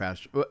does have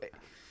fast,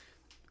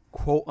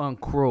 quote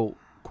unquote.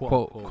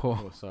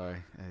 Sorry,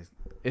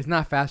 it's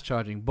not fast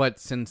charging, but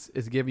since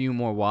it's giving you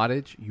more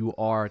wattage, you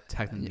are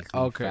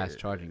technically fast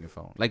charging your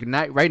phone. Like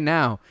right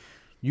now,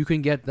 you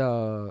can get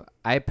the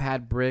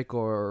iPad brick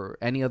or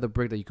any other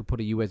brick that you could put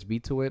a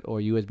USB to it or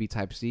USB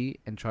Type C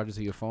and charge it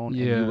to your phone,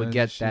 and you would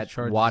get that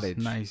wattage.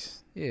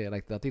 Nice. Yeah,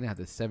 like I think they have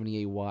the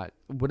 78 watt,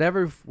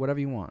 whatever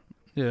you want.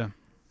 Yeah,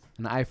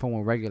 and the iPhone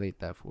will regulate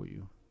that for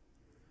you.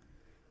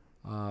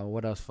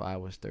 What else for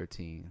iOS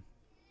 13?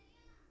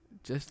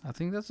 I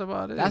think that's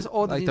about it. That's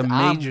all the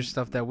major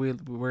stuff that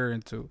we're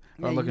into.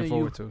 We're looking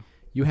forward to.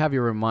 You have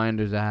your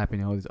reminders that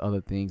happen, all these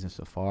other things in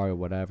Safari or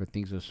whatever.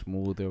 Things are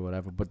smoother or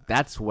whatever. But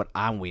that's what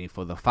I'm waiting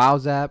for. The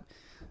Files app,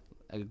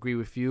 I agree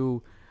with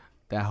you.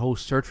 That whole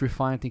search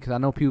refine thing, because I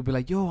know people be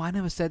like, yo, I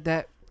never said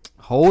that.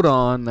 Hold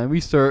on, let me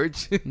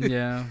search.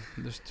 Yeah,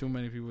 there's too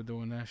many people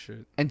doing that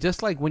shit. And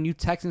just like when you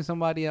texting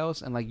somebody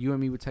else and like you and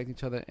me would text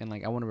each other and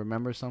like I want to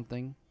remember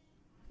something,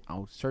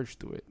 I'll search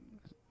through it.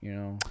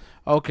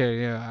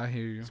 Okay, yeah, I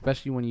hear you.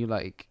 Especially when you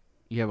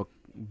have a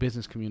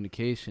business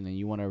communication and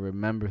you want to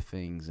remember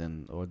things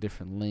or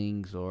different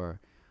links or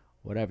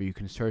whatever, you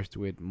can search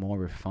through it more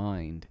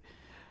refined.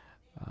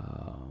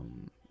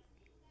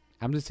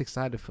 I'm just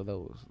excited for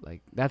those.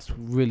 Like that's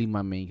really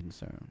my main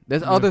concern.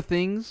 There's other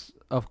things,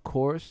 of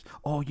course.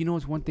 Oh,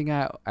 it's one thing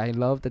I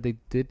love that they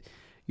did.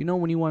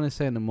 When you want to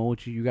send an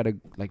emoji, you gotta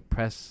like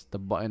press the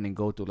button and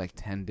go through like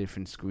 10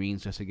 different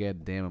screens just to get a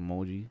damn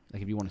emoji.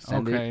 Like if you want to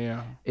send it,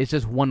 it's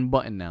just one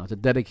button now. It's a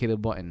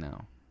dedicated button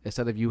now.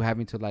 Instead of you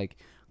having to like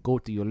go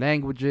through your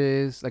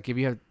languages. Like if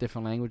you have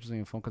different languages on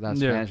your phone, because I have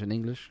Spanish and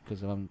English.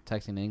 Because if I'm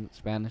texting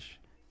Spanish,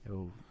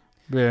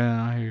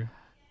 yeah, I hear you.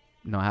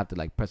 No, I have to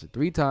like press it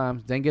 3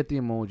 times, then get the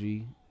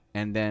emoji,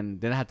 and then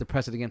I have to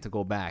press it again to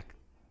go back.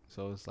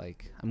 So it's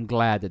like I'm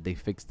glad that they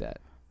fixed that.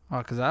 Oh,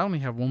 because I only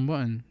have one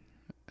button.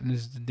 And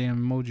this is the damn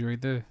emoji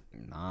right there.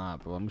 Nah,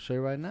 bro. I'm going to show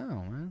you right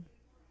now, man.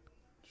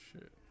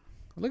 Shit.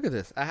 Look at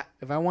this.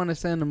 If I want to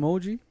send an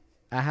emoji,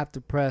 I have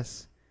to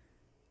press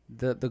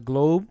the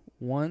globe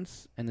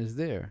once, and it's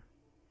there.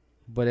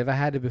 But if I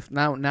had to...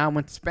 Now I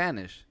went to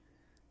Spanish.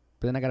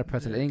 But then I got to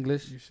press it in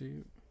English. You see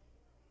it?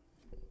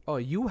 Oh,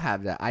 you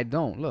have that. I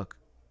don't. Look.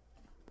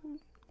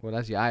 Well,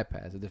 that's your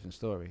iPad. It's a different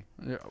story.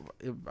 Yeah,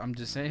 I'm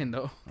just saying,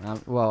 though.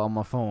 Well, on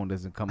my phone, it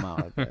doesn't come out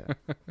like that.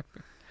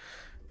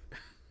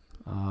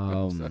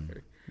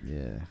 Sorry.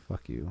 Yeah,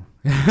 fuck you.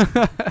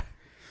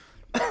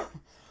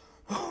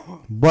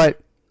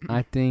 But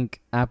I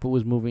think Apple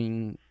is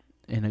moving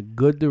in a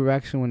good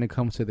direction when it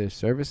comes to their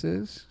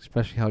services,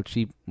 especially how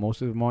cheap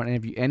most of them are.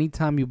 And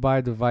anytime you buy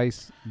a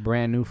device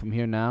brand new from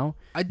here now,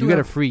 you get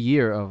a free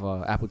year of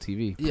Apple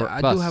TV. Yeah,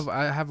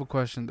 I have a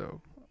question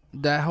though.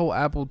 That whole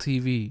Apple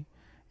TV,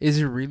 Is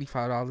it really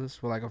 $5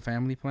 for like a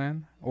family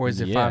plan, or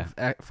is it Yeah.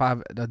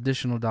 five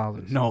additional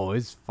dollars? No,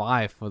 it's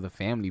 $5 for the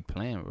family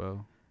plan,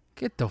 bro.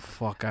 Get the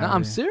fuck out. No, of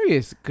I'm here.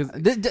 serious. Cause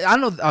I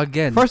know.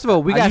 Again, first of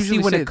all, we I gotta see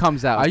usually when say- it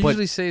comes out. I but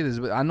usually say this,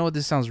 but I know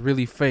this sounds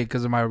really fake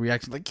because of my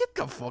reaction. Like, get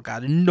the fuck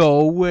out of here.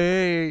 No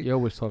way. you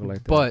always talk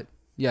like that. But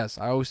yes,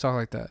 I always talk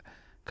like that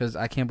because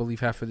I can't believe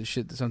half of the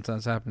shit that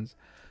sometimes happens.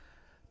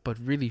 But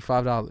really,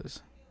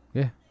 $5.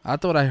 Yeah. I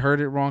thought I heard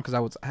it wrong because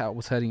I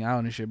was heading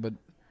out and shit. But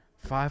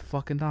 $5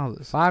 fucking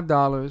dollars.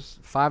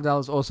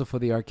 $5 also for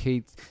the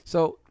arcades.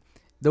 So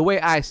the way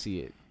I see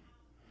it,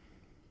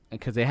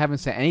 because they haven't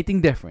said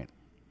anything different,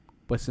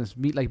 but since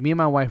me and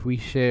my wife, we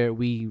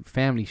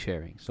family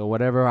sharing. So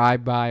whatever I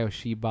buy or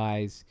she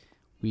buys,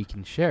 we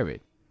can share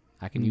it.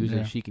 I can use it,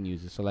 Yeah. she can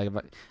use it. So like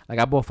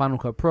I bought Final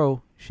Cut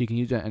Pro, she can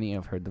use it on any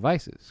of her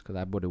devices because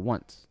I bought it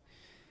once.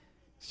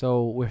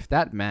 So with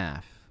that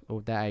math or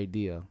with that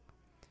idea,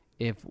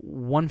 if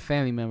one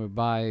family member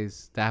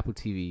buys the Apple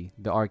TV,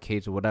 the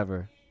arcades or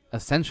whatever,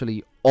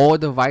 essentially all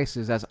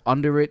devices that's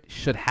under it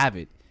should have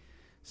it.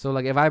 So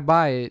like if I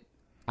buy it,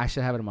 I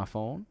should have it on my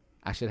phone,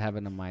 I should have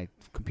it on my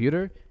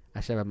computer, I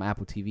should have it on my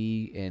Apple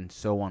TV, and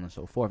so on and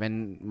so forth.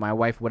 And my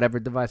wife, whatever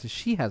devices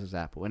she has is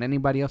Apple, and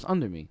anybody else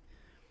under me.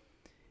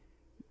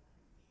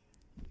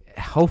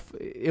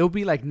 It'll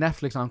be like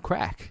Netflix on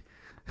crack.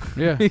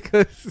 Yeah.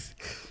 Because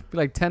it'll be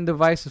like 10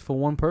 devices for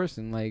one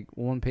person, like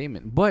one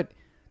payment. But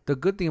the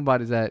good thing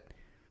about it is that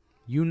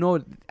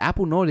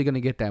Apple knows they're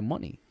gonna get that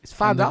money. It's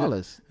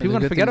 $5. People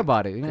gonna forget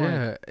about it.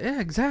 Yeah,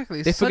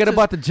 exactly. They forget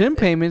about the gym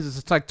payments.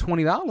 It's like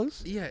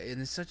 $20. Yeah,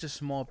 and it's such a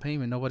small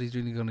payment. Nobody's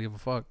really gonna give a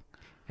fuck.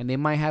 And they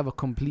might have a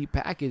complete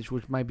package,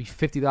 which might be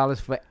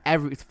 $50 for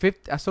every.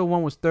 50. I saw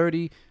one was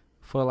 $30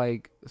 for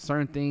like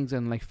certain things,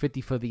 and like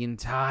 $50 for the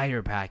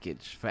entire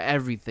package for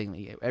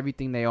everything.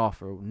 Everything they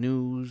offer: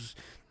 news,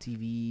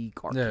 TV,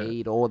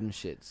 arcade, all them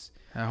shits.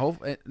 I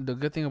hope the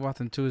good thing about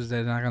them too is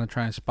they're not gonna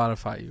try and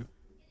Spotify you.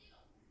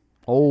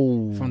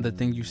 Oh, From the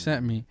thing you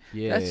sent me.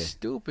 Yeah, That's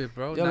stupid,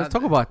 bro. Yo, let's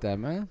talk about that,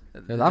 man.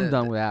 'Cause I'm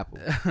done with Apple.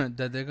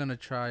 that they're gonna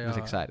try. I was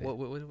excited. What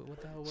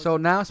the hell was So it?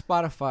 now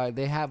Spotify,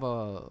 they have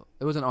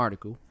it was an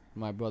article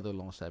my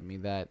brother-in-law sent me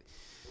that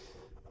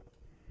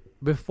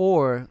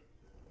before,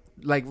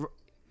 like,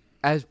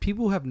 as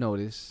people have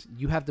noticed,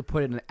 you have to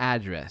put in an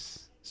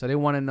address. So they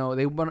want to know,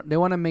 they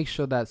want to make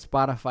sure that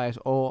Spotify is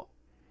all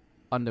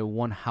under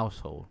one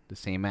household, the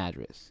same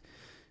address.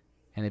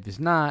 And if it's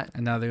not,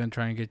 And now they're gonna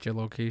try and get your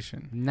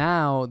location.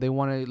 now they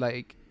want to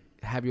like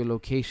have your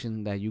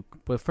location that you.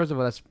 But first of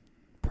all, that's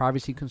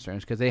privacy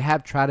concerns because they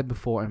have tried it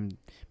before and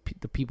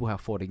the people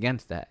have fought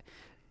against that.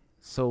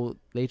 So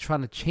they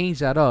trying to change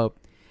that up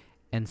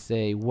and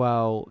say,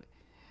 well,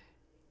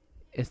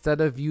 instead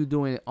of you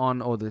doing it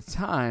on all the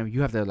time,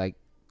 you have to like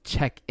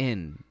check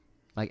in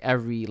like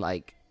every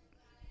like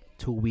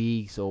 2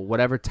 weeks or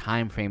whatever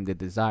time frame they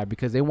desire,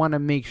 because they want to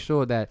make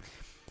sure that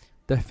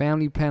the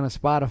family plan of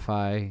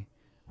Spotify,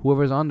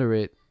 whoever's under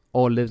it,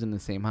 all lives in the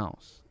same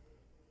house.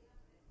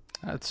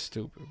 That's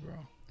stupid, bro.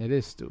 It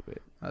is stupid.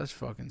 That's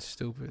fucking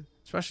stupid.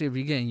 Especially if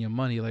you're getting your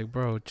money, like,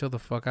 bro, chill the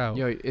fuck out.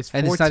 Yo, it's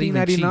And it's not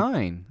even cheap.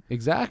 $14.99.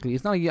 Exactly.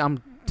 It's not like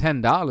I'm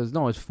 $10.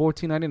 No, it's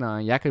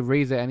 $14.99. Y'all could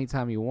raise it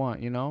anytime you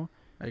want. You know.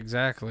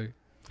 Exactly.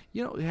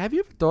 You know. Have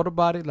you ever thought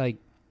about it? Like,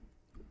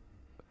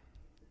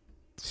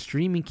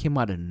 streaming came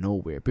out of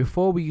nowhere.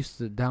 Before, we used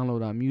to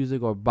download our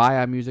music or buy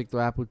our music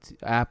through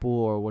Apple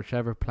or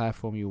whichever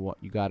platform you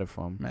got it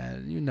from.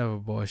 Man, you never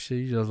bought shit.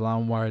 You just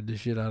LimeWired the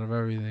shit out of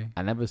everything.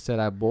 I never said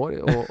I bought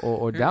it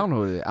or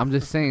downloaded it. I'm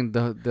just saying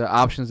the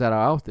options that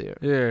are out there.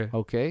 Yeah.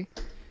 Okay.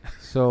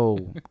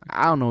 So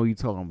I don't know what you're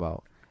talking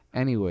about.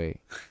 Anyway,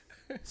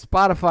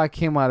 Spotify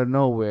came out of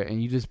nowhere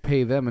and you just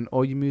pay them and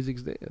all your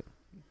music's there.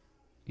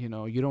 You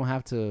know, you don't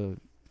have to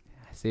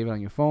save it on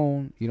your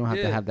phone. You don't have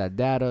to have that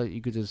data.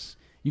 You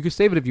could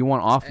save it if you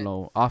want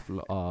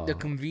offload. The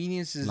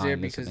convenience is line there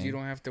because listening. you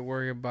don't have to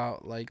worry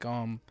about like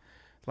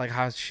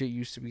how shit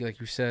used to be, like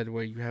you said,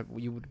 where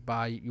you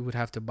would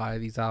have to buy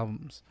these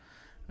albums.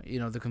 You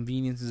know, the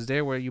convenience is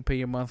there where you pay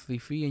your monthly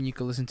fee and you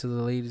can listen to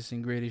the latest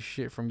and greatest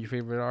shit from your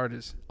favorite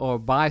artist. Or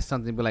buy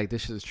something, but like,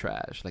 this shit is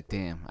trash. Like,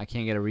 damn, I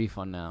can't get a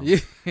refund now. Yeah,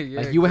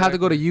 Like, you would have to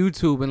go to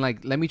YouTube and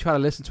like, let me try to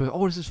listen to it.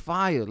 Oh, this is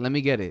fire. Let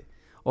me get it.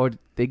 Or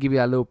they give you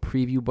that little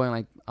preview button,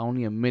 like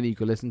only a minute you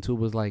could listen to. It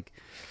was like,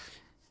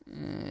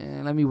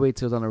 let me wait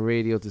till it's on the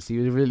radio to see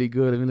if it's really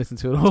good. Let me listen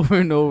to it over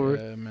and over.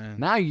 Yeah, man.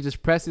 Now you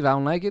just press it. If I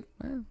don't like it,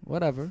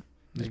 whatever.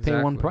 Just pay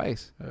one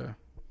price. Yeah.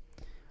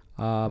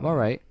 All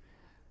right.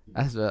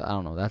 I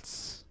don't know.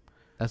 That's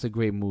a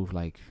great move.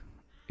 Like,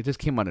 it just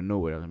came out of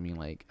nowhere. I mean,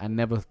 like, I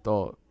never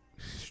thought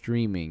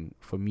streaming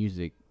for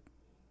music.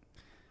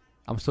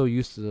 I'm so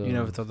used to. You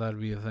never thought that'd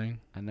be a thing.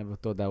 I never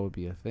thought that would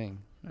be a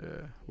thing.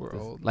 Yeah, we're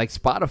old. Like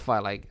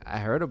Spotify, like I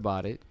heard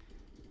about it,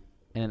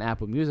 and then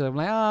Apple Music, I'm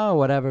like, oh,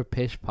 whatever,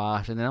 pish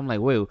posh, and then I'm like,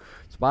 wait,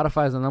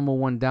 Spotify is the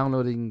 #1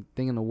 downloading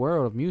thing in the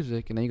world of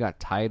music, and then you got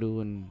Tidal,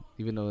 and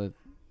even though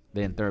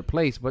they're in third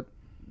place, but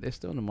they're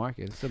still in the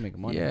market, they're still making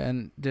money. Yeah,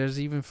 and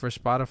there's even for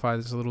Spotify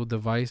this little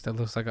device that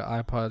looks like an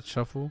iPod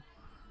Shuffle.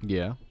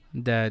 Yeah.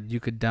 that you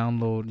could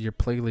download your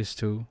playlist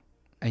to,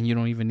 and you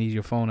don't even need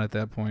your phone at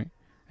that point.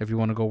 If you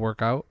want to go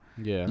work out,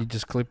 Yeah. you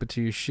just clip it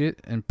to your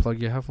shit and plug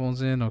your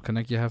headphones in or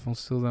connect your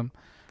headphones to them,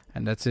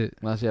 and that's it.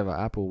 Unless you have an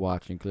Apple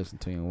Watch, you can listen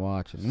to your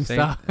watch. And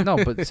No,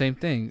 but same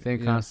thing. Same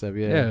Yeah. concept,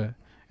 yeah. Yeah.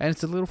 And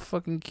it's a little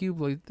fucking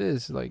cube like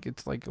this. Like,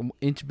 it's like an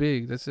inch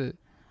big. That's it.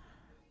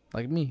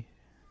 Like me.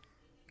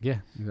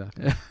 Yeah,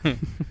 exactly.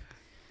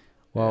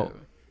 Well,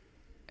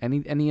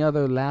 any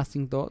other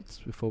lasting thoughts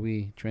before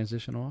we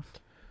transition off?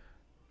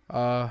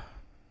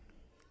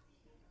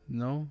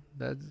 No,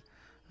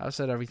 I've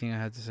said everything I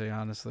had to say,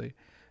 honestly.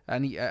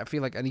 I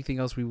feel like anything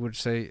else we would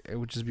say, it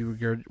would just be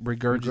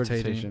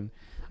regurgitating.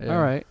 Yeah.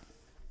 All right.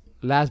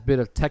 Last bit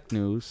of tech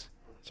news.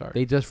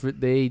 Sorry.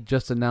 They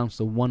just announced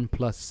the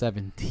OnePlus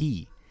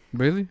 7T.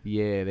 Really?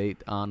 Yeah,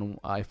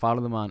 I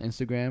follow them on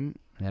Instagram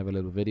and have a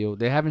little video.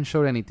 They haven't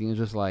showed anything. It's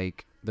just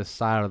like the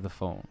side of the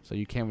phone, so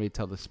you can't really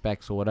tell the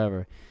specs or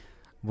whatever.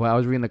 But I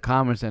was reading the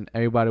comments and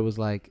everybody was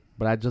like,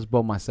 "But I just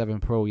bought my 7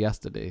 Pro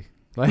yesterday."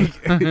 Like,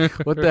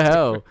 what the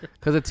hell?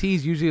 Because the T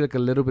is usually like a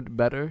little bit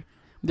better.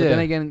 But then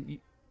again,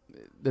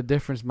 the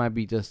difference might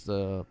be just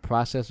the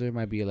processor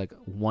might be like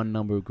one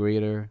number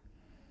greater.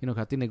 You know,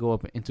 'cause I think they go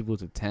up in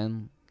intervals of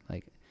 10.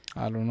 Like,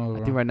 I don't know.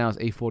 I think right now it's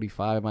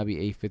 845. It might be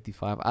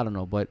 855. I don't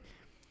know. But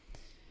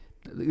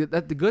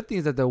the good thing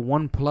is that the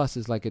OnePlus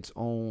is like its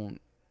own.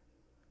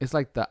 It's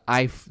like the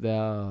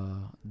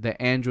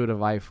Android of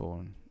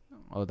iPhone,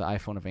 or the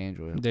iPhone of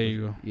Android. There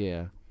you go.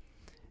 Yeah,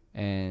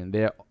 and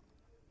their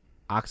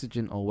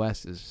Oxygen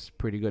OS is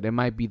pretty good. It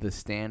might be the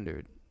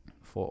standard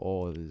for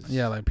all of this.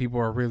 Yeah, like people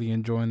are really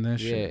enjoying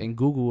this shit. Yeah, and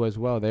Google as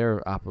well,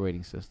 their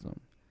operating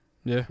system.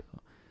 Yeah.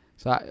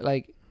 So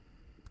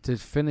to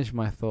finish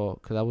my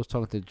thought, because I was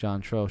talking to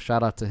John Trell.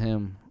 Shout out to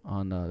him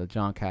on the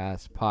John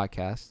Cast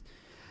podcast.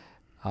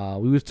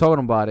 We was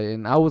talking about it,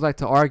 and I would like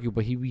to argue,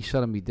 but he be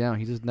shutting me down.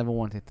 He just never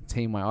wanted to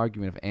entertain my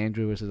argument of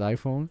Android versus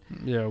iPhone.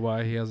 Yeah,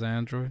 why he has an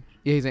Android?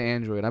 Yeah, he's an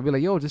Android. I'd be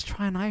like, yo, just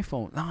try an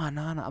iPhone. No.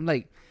 I'm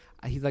like,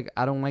 he's like,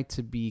 I don't like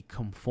to be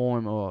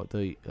conform or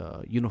the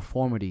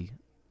uniformity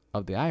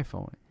of the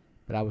iPhone.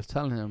 But I was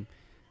telling him,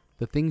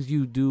 the things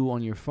you do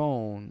on your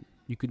phone,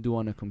 you can do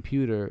on a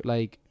computer.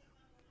 Like,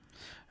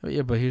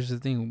 yeah, but here's the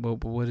thing.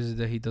 But what is it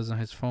that he does on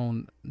his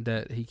phone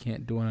that he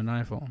can't do on an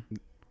iPhone?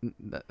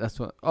 That's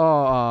what.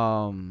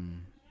 I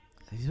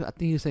think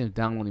he was saying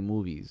downloading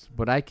movies,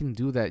 but I can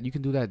do that. You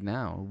can do that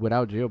now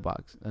without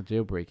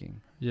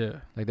jailbreaking. Yeah,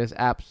 like there's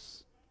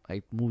apps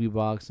like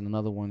MovieBox and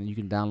another one, and you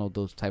can download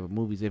those type of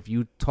movies if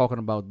you talking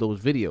about those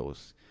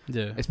videos.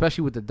 Yeah,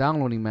 especially with the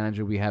downloading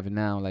manager we have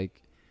now.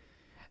 Like,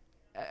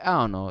 I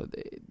don't know,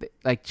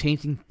 like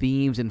changing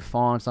themes and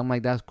fonts. I'm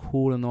like, that's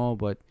cool and all,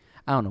 but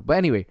I don't know. But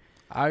anyway.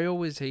 I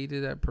always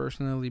hated that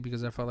personally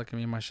because I felt like it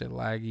made my shit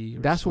laggy.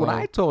 That's slow. what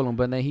I told him,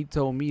 but then he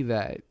told me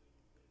that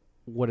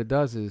what it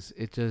does is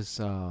it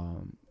just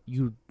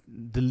you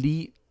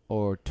delete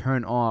or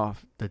turn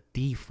off the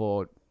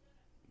default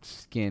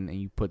skin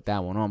and you put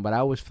that one on. But I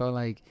always felt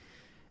like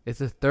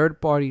it's a third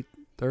party.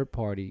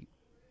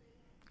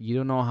 You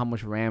don't know how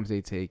much RAMs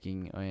they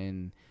taking,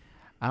 and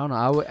I don't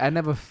know. I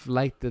never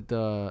liked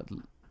the.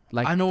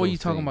 Like I know what you're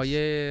talking about.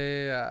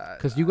 Yeah.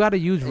 Because you got to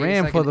use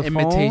RAM like for the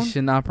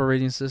imitation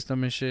operating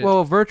system and shit.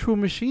 Well, virtual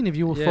machine if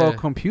you for a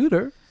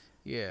computer.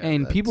 Yeah.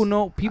 And people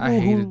I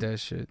hated that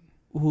shit.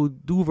 Who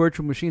do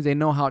virtual machines, they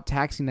know how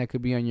taxing that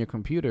could be on your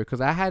computer. Because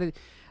I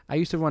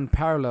used to run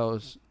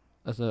Parallels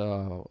as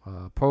a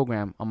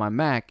program on my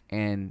Mac,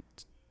 and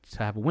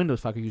to have a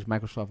Windows, so I could use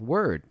Microsoft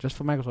Word, just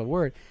for Microsoft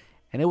Word.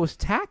 And it was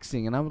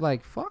taxing, and I was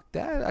like, fuck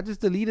that. I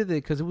just deleted it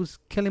because it was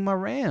killing my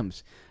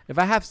RAMs. If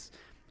I have...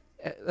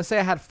 Let's say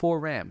I had 4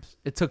 RAMs.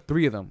 It took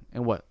 3 of them.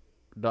 And what?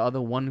 The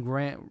other 1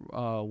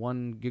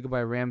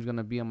 gigabyte RAM is going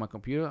to be on my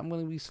computer. I'm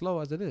going to be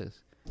slow as it is.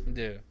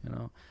 Yeah. You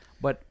know?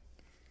 But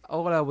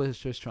all I was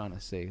just trying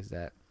to say is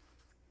that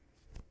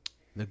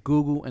the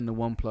Google and the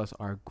OnePlus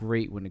are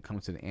great when it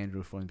comes to the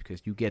Android phones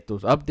because you get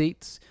those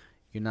updates.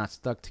 You're not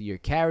stuck to your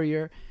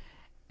carrier.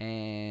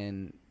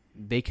 And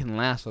they can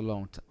last a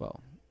long time.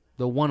 Well,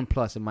 the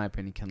OnePlus, in my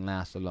opinion, can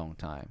last a long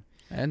time.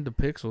 And the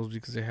Pixels,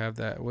 because they have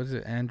that. What is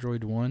it?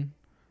 Android One?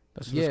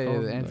 That's what it's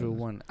called? The Android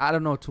One. I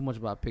don't know too much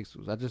about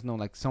Pixels. I just know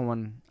like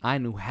someone I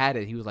knew had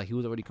it. He was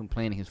already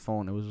complaining his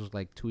phone. It was just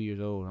like 2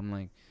 years old. I'm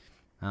like,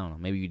 I don't know.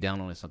 Maybe you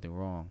downloaded something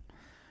wrong.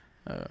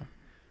 But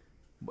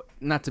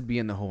not to be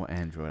in the whole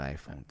Android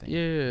iPhone thing.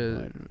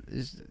 Yeah,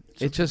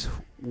 it's just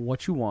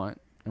what you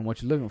want and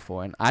what you're looking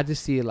for. And I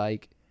just see it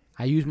like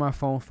I use my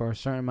phone for a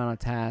certain amount of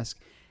tasks.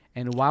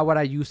 And why would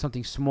I use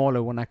something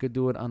smaller when I could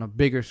do it on a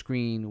bigger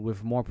screen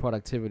with more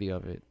productivity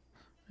of it?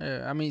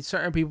 I mean,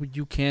 certain people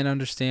you can't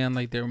understand,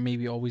 like they're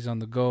maybe always on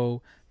the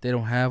go. They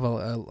don't have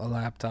a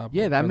laptop.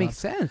 Yeah, that makes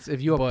sense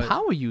if you're a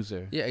power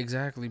user. Yeah,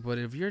 exactly. But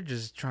if you're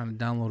just trying to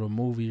download a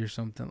movie or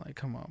something, like,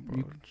 come on,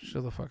 bro,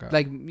 chill the fuck out.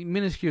 Like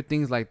minuscule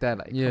things like that.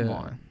 Like, come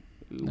on.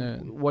 Yeah.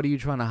 What are you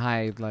trying to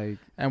hide? Like,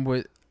 and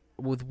with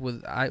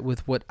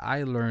what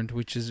I learned,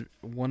 which is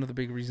one of the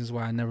big reasons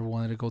why I never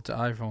wanted to go to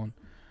iPhone,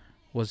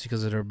 was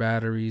because of their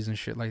batteries and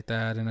shit like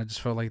that. And I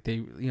just felt like they,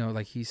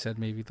 like he said,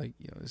 maybe like,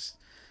 it's,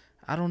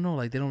 I don't know,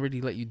 like they don't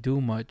really let you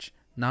do much.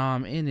 Now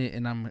I'm in it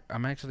and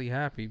I'm actually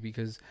happy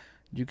because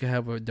you can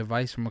have a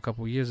device from a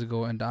couple years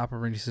ago and the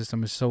operating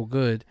system is so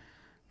good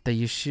that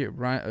your shit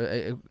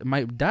it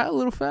might die a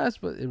little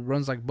fast, but it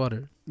runs like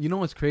butter. You know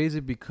what's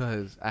crazy?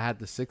 Because I had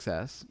the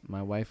 6S.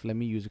 My wife let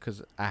me use it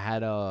because I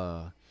had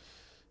I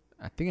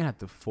think I had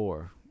the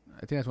 4. I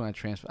think that's when I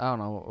transferred. I don't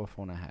know what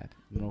phone I had.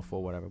 No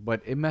 4, whatever.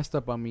 But it messed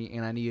up on me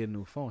and I needed a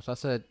new phone. So I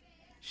said,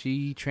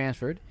 she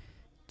transferred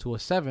to a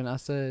 7. I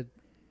said,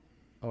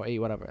 or 8,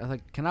 whatever. I was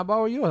like, can I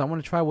borrow yours? I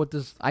want to try what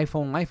this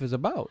iPhone life is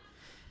about.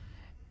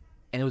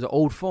 And it was an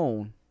old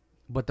phone.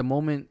 But the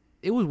moment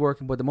it was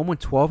working, but the moment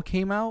 12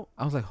 came out,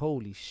 I was like,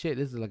 holy shit,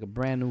 this is like a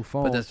brand new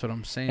phone. But that's what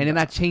I'm saying. And then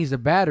I changed the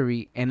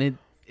battery, and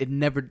it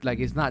never, like,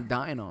 it's not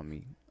dying on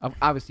me.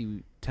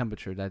 Obviously,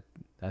 temperature,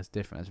 that's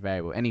different. That's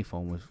variable. Any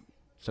phone would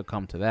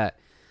succumb to that.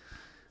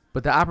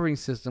 But the operating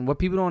system, what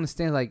people don't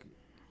understand, like,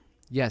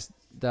 yes,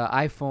 the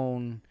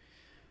iPhone,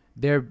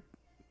 their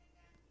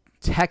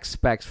tech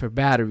specs for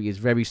battery is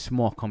very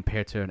small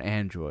compared to an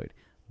Android.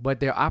 But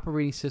their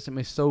operating system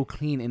is so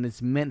clean and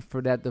it's meant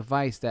for that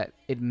device that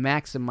it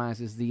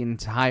maximizes the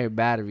entire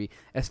battery,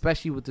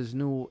 especially with this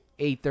new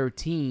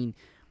A13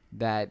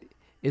 that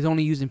is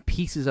only using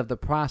pieces of the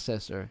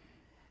processor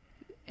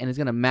and it's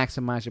going to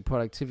maximize your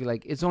productivity.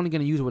 Like, it's only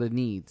going to use what it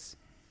needs,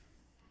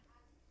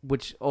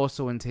 which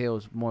also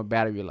entails more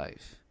battery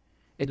life.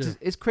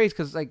 It's crazy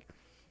because, like,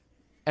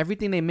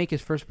 everything they make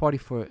is first party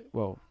for,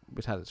 well,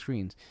 besides the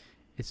screens,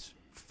 it's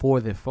for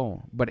their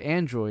phone. But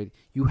Android,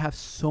 you have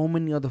so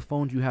many other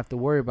phones you have to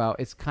worry about.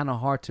 It's kind of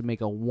hard to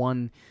make a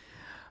one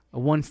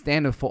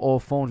standard for all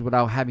phones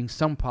without having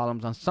some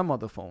problems on some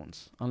other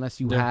phones, unless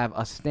you have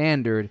a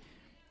standard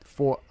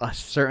for a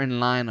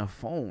certain line of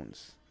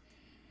phones.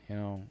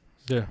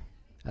 Yeah,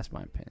 that's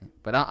my opinion.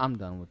 But I'm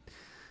done with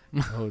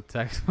the whole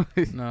text.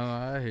 No,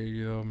 I hear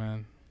you though,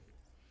 man.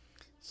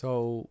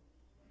 So,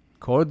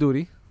 Call of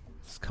Duty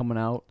is coming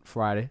out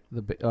Friday,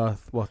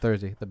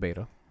 Thursday, the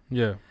beta.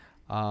 Yeah.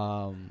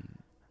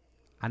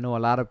 I know a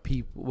lot of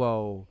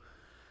people.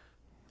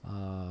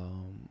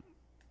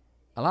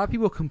 A lot of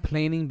people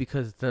complaining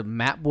because the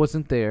map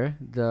wasn't there,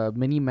 the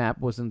mini map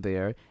wasn't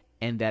there,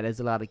 and that is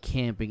a lot of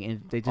camping.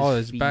 And they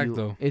just it's back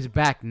though. It's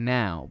back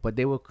now, but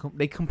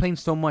they complained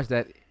so much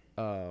that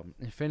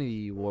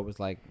Infinity Ward was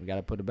like, we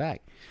gotta put it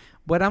back.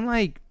 But I'm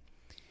like,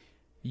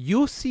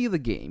 you'll see the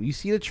game, you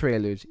see the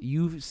trailers,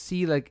 you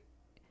see like,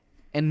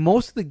 and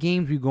most of the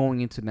games we're going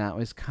into now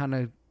is kind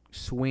of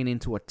swing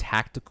into a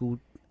tactical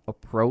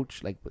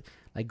approach. Like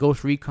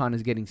Ghost Recon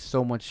is getting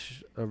so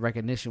much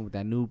recognition with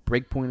that new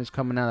Breakpoint is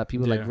coming out that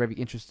people are like very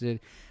interested.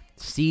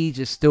 Siege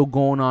is still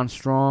going on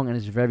strong and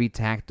it's very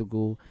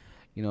tactical.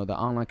 The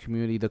online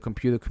community, the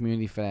computer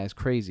community for that is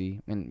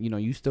crazy. And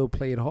you still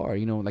play it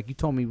hard. Like you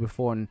told me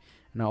before in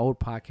our old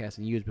podcast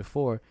and years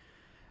before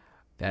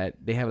that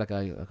they have like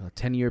a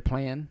 10-year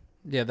plan.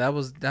 Yeah,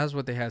 that's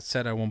what they had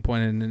said at one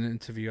point in an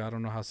interview. I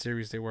don't know how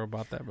serious they were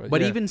about that,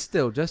 but even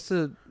still, just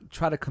to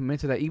try to commit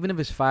to that, even if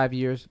it's 5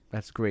 years,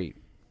 that's great,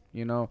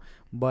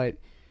 But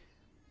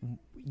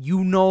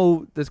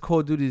this Call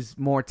of Duty is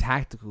more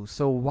tactical,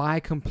 so why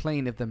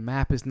complain if the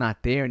map is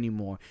not there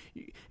anymore?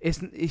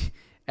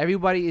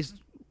 Everybody is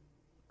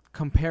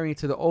comparing it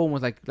to the old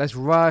ones, like let's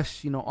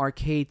rush,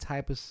 arcade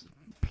type of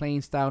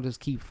playing style, just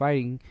keep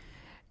fighting.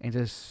 And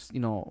just,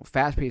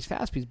 fast paced.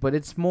 But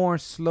it's more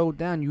slowed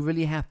down. You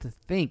really have to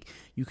think.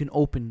 You can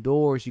open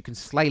doors. You can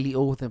slightly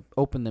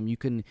open them. You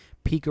can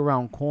peek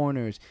around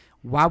corners.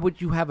 Why would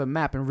you have a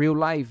map? In real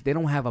life, they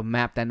don't have a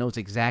map that knows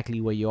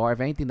exactly where you are. If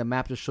anything, the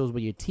map just shows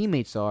where your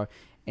teammates are.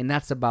 And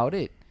that's about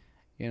it.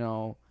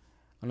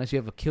 Unless you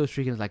have a kill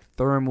streak and it's like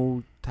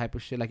thermal type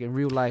of shit. Like in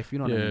real life, you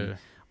know what I mean?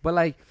 But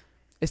like,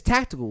 it's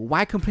tactical.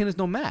 Why complain there's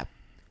no map?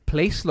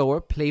 Play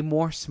slower. Play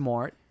more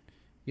smart.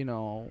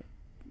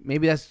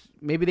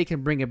 Maybe they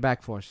can bring it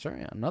back for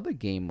another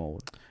game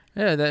mode.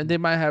 Yeah, they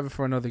might have it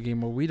for another game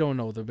mode. We don't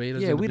know. The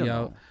beta's gonna be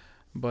out. Know.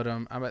 But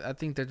I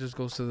think that just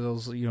goes to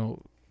those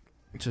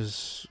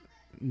just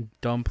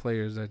dumb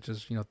players that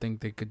just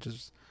think they could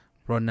just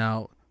run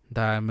out,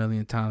 die a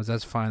million times.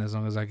 That's fine as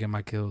long as I get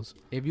my kills.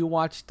 If you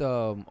watched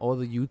all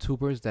the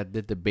YouTubers that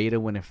did the beta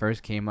when it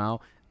first came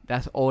out,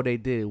 that's all they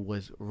did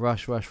was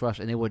rush,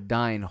 and they were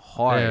dying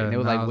hard. And they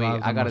were like,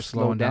 "Wait, I gotta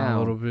slow down a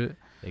little bit."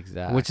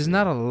 Exactly. Which is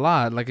not a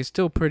lot. Like, it's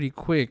still pretty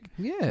quick.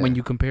 Yeah. When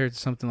you compare it to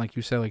something like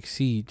you said, like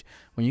Siege.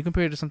 When you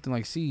compare it to something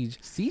like Siege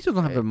is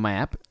gonna have a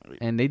map,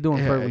 and they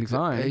doing perfectly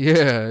fine.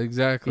 Yeah,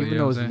 exactly. Even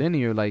though it's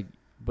linear, like,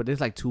 but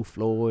there's like 2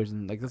 floors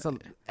and like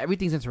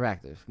everything's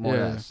interactive, more or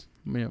less.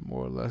 Yeah,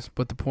 more or less.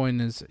 But the point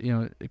is,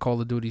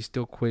 Call of Duty is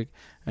still quick,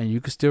 and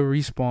you can still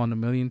respawn a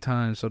million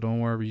times. So don't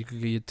worry, you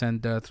could get your 10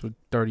 deaths with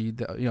 30.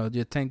 Your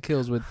 10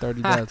 kills with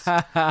 30 deaths. You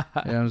know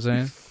what I'm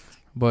saying?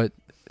 But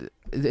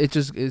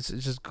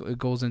it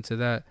goes into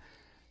that,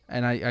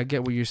 and I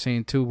get what you're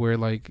saying too, where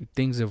like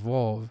things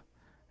evolve,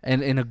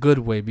 and in a good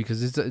way,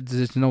 because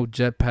there's no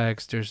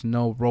jetpacks, there's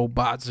no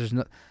robots,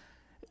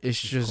 it's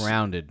just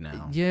grounded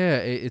now. Yeah,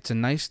 it's a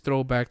nice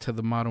throwback to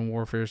the Modern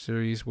Warfare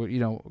series. Where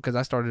because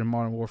I started in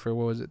Modern Warfare.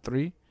 What was it,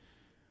 3?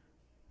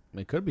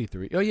 It could be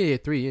 3. Oh yeah,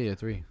 3. Yeah,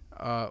 3.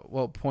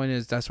 Well, point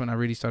is that's when I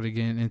really started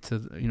getting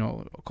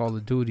into Call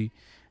of Duty,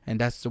 and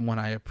that's the one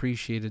I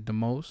appreciated the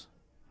most.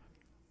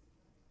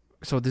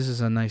 So this is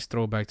a nice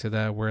throwback to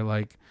that, where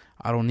like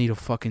I don't need a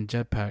fucking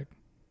jetpack.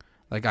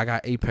 Like I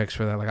got Apex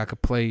for that. Like I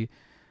could play,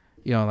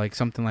 like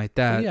something like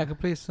that. Yeah, I could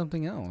play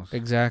something else.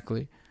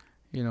 Exactly.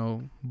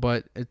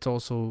 But it's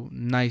also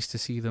nice to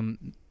see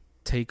them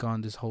take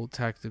on this whole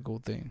tactical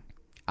thing.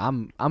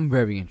 I'm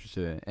very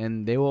interested in it.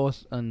 And they were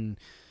on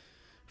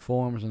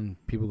forums and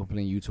people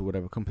complain, YouTube,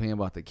 whatever, complain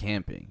about the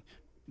camping.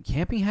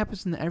 Camping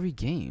happens in every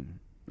game.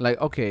 Like,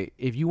 okay,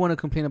 if you want to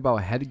complain about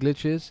head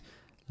glitches,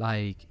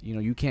 like,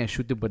 you can't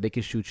shoot them, but they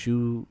can shoot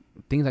you,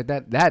 things like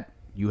that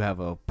you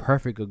have a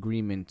perfect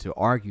agreement to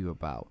argue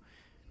about.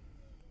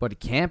 But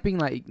camping,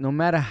 like, no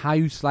matter how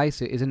you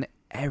slice it, is in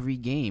every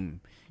game.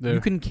 Yeah.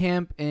 You can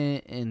camp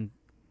in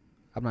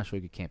I'm not sure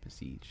you could camp in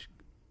Siege,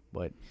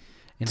 but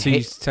in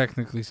Siege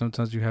technically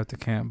sometimes you have to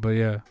camp, but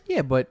yeah.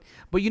 Yeah, but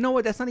you know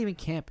what? That's not even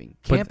camping.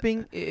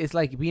 Camping is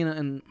like being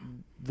in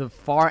the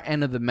far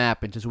end of the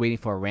map and just waiting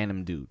for a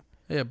random dude.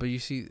 Yeah, but you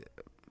see,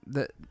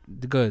 there's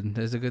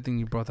a good thing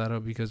you brought that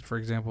up, because, for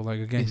example, like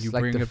again, it's you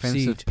like bring up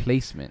Siege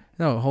placement.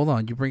 No, hold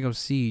on. You bring up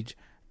Siege.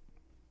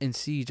 In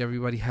Siege,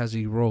 everybody has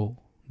a role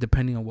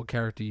depending on what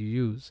character you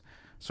use.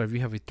 So if you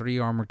have a 3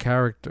 armor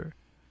character,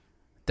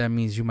 that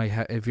means you might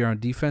have. If you're on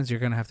defense, you're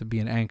gonna have to be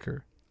an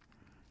anchor,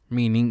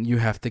 meaning you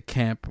have to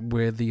camp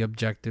where the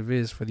objective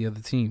is for the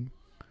other team.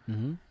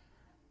 Mm-hmm.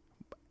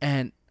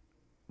 And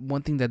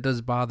one thing that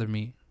does bother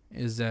me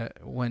is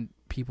that when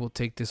people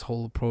take this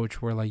whole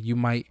approach where, like, you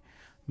might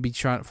be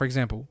trying, for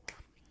example,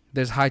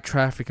 there's high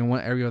traffic in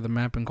one area of the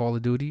map in Call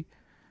of Duty,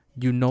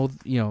 the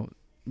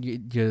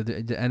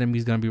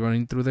enemy's gonna be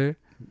running through there,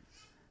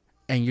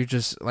 and you're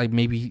just like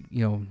maybe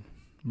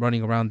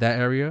running around that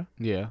area.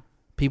 Yeah,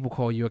 people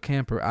call you a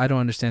camper. I don't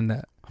understand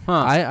that.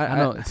 I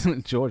know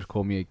George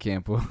called me a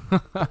camper,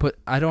 but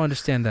I don't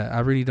understand that. I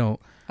really don't.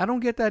 I don't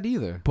get that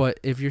either. But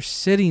if you're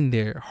sitting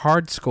there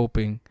hard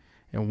scoping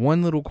in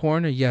one little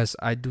corner, yes,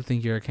 I do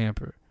think you're a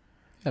camper.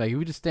 Yeah, like if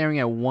you're just staring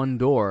at one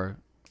door,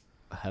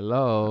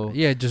 hello.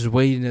 Yeah, just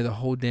waiting at the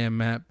whole damn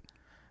map,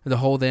 the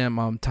whole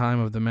damn time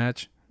of the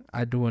match.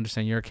 I do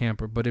understand you're a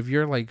camper. But if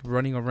you're like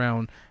running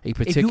around a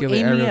particular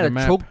area of the map, if you're aiming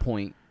at a choke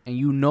point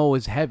and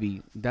it's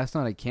heavy, that's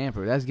not a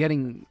camper. That's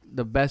getting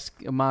the best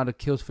amount of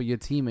kills for your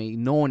teammate,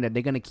 knowing that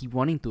they're gonna keep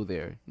running through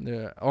there.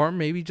 Yeah, or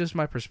maybe just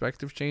my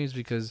perspective changed,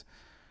 because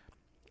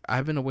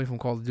I've been away from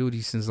Call of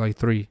Duty since like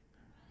 3.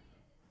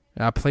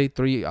 And I played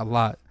 3 a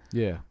lot.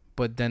 Yeah,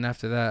 but then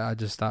after that, I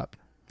just stopped.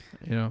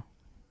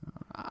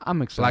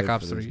 I'm excited Black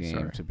Ops for this 3, game,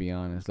 sorry. to be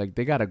honest. Like,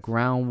 they got a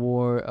ground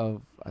war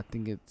of, I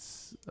think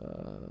it's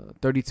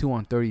 32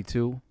 on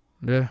 32.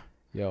 Yeah.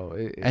 Yo,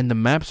 and the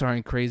maps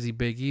aren't crazy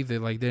big either.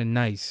 Like, they're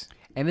nice.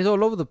 And it's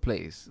all over the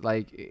place.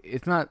 Like,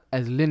 it's not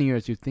as linear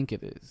as you think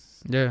it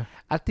is. Yeah.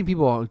 I think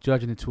people are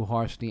judging it too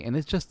harshly, and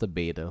it's just a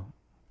beta.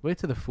 Wait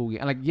till the full game.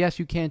 And, like, yes,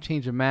 you can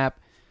change the map.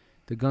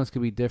 The guns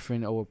could be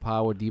different,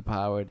 overpowered,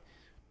 depowered.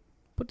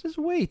 But just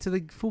wait till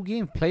the full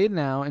game. Play it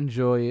now.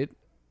 Enjoy it.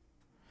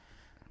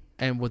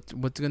 And what's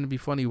going to be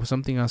funny,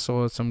 something I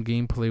saw some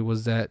gameplay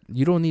was that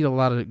you don't need a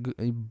lot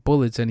of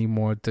bullets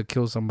anymore to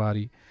kill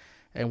somebody.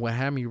 And what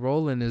had me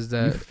rolling is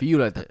that... You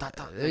feel it.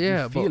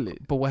 Yeah, you feel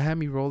it. But what had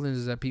me rolling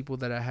is that people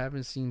that I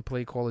haven't seen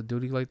play Call of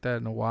Duty like that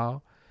in a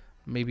while,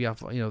 maybe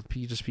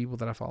just people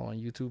that I follow on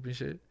YouTube and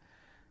shit,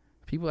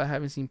 people I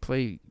haven't seen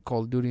play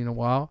Call of Duty in a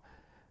while,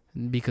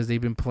 because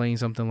they've been playing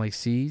something like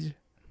Siege,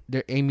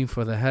 they're aiming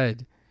for the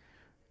head.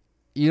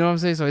 You know what I'm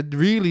saying? So it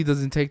really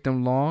doesn't take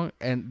them long,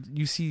 and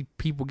you see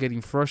people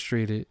getting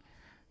frustrated.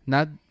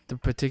 Not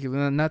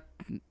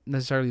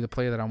necessarily the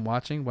player that I'm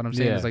watching. What I'm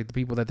saying is, like, the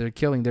people that they're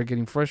killing, they're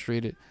getting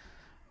frustrated.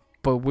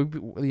 But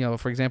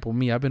for example,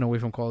 me, I've been away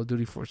from Call of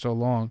Duty for so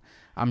long.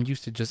 I'm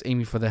used to just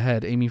aiming for the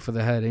head in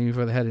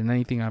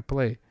anything I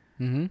play.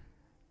 Mm-hmm.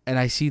 And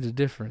I see the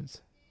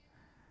difference.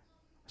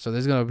 So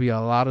there's gonna be a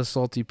lot of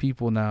salty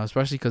people now,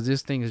 especially because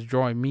this thing is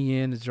drawing me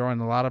in. It's drawing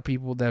a lot of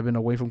people that have been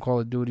away from Call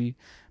of Duty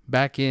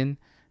back in.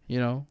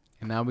 And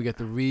now we get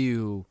the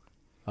real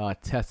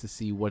test to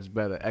see what's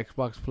better,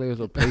 Xbox players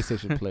or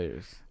PlayStation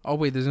players. Oh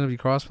wait, there's gonna be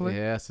crossplay?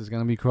 Yes, there's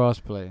gonna be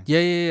crossplay.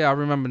 Yeah. I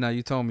remember now.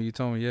 You told me.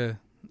 Yeah.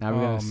 Now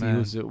we're gonna see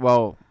who's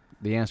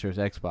the answer is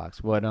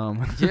Xbox, but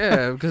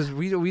yeah, because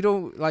we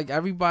don't like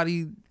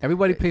everybody.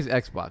 Everybody plays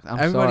Xbox.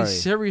 Everybody's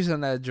serious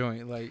on that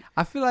joint. Like,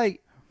 I feel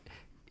like,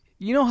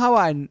 how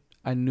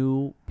I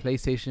knew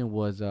PlayStation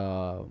was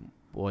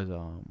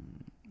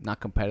not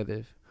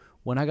competitive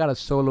when I got a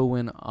solo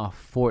win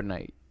off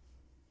Fortnite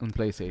on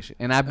PlayStation,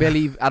 and I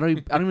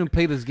don't even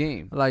play this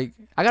game. Like,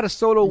 I got a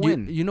solo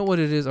win. You know what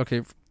it is?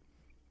 Okay,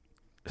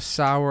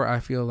 Sour, I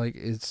feel like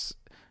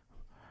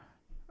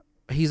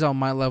he's on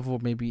my level,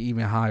 maybe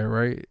even higher,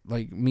 right?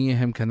 Like, me and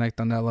him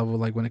connect on that level,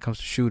 like, when it comes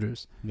to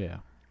shooters. Yeah.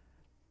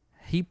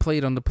 He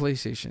played on the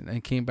PlayStation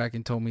and came back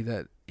and told me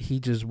that he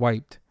just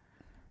wiped,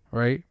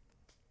 right?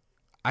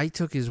 I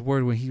took his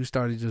word when he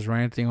started just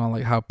ranting on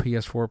like how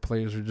PS4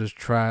 players are just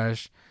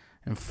trash,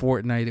 and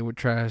Fortnite they were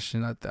trash,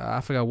 and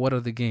I forgot what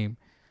other game.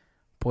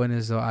 Point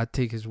is though, I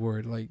take his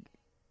word. Like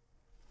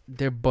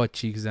they're butt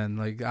cheeks. Then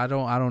like I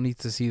don't need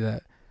to see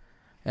that.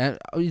 And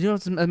you know,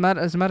 as a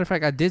matter of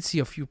fact, I did see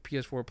a few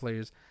PS4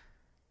 players,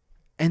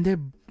 and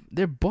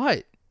they're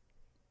butt.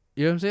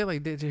 You know what I'm saying?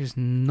 Like there's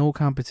no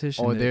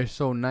competition. Or there. they're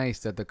so nice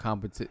that the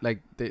competition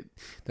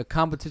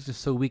is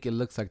so weak it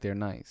looks like they're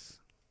nice.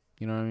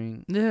 You know what I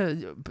mean?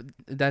 Yeah, but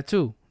that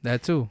too.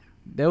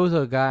 There was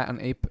a guy on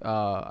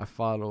I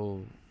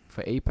follow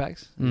for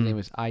Apex. His name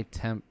is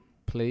iTemp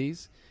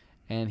Plays,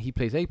 and he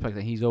plays Apex,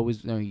 and he's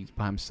always he's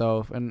by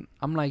himself. And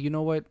I'm like, you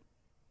know what?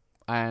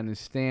 I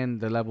understand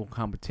the level of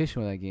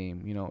competition with that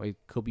game. You know, it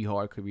could be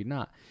hard, could be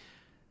not.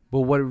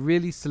 But what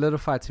really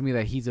solidified to me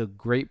that he's a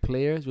great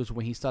player was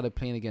when he started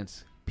playing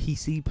against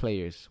PC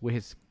players with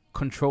his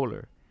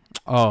controller.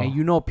 Oh, And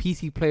you know,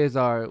 PC players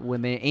are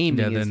when they're aiming,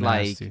 Yeah, they're it's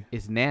like nasty.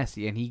 it's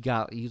nasty, and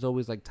he's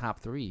always like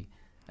top 3,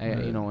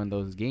 you know, in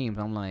those games.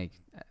 I'm like,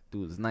 that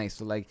dude is nice.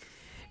 So like,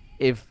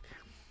 if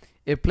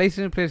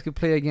PlayStation players could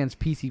play against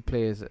PC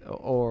players,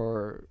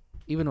 or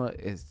even though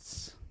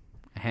it's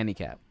a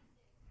handicap,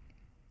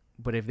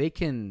 but if they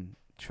can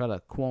try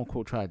to quote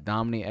unquote try to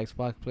dominate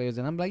Xbox players,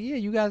 and I'm like, yeah,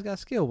 you guys got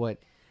skill, but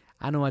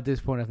I know at this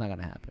point that's not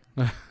gonna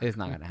happen. It's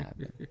not gonna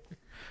happen.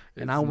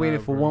 And I'm waiting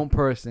for one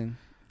person.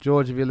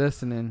 George, if you're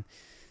listening,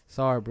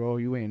 sorry, bro,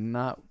 you're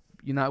not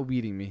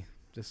weeding me.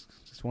 Just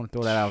want to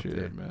throw that out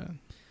there, man.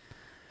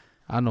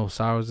 I know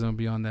Sour's gonna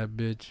be on that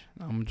bitch.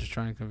 I'm just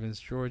trying to convince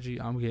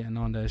Georgie. I'm getting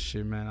on that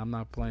shit, man. I'm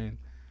not playing.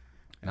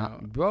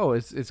 Bro.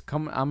 It's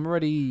coming.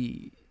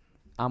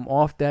 I'm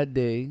off that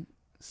day,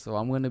 so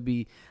I'm gonna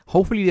be.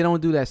 Hopefully, they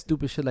don't do that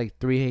stupid shit like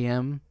 3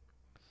 a.m.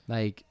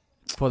 Like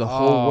for the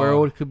whole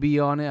world could be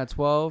on it at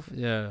 12.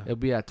 Yeah, It'll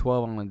be at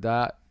 12 on the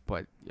dot.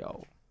 But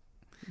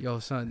yo,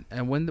 son.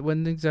 And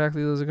when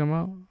exactly does it come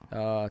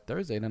out?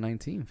 Thursday the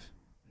 19th.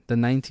 The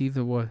 19th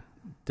of what?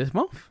 This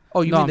month?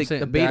 Oh, you No, mean I'm the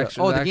saying beta? the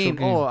actual the game.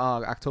 game. Oh,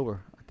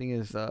 October. I think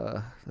it's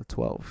the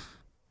 12th.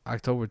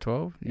 October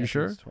 12th? You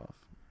sure? 12th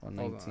or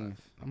Hold 19th. on.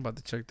 I'm about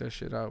to check that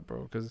shit out,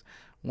 bro. Because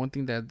one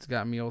thing that's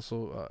got me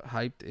also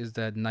hyped is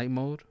that night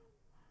mode.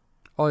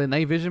 Oh, the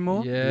night vision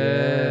mode?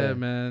 Yeah,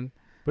 man.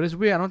 But it's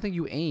weird. I don't think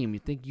you aim. You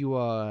think you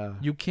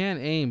You can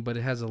aim, but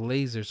it has a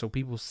laser, so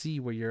people see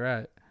where you're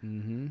at.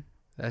 Mm-hmm.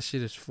 That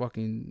shit is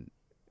fucking.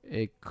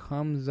 It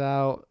comes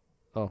out.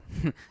 Oh,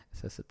 it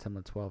says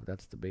September 12th.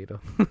 That's the beta.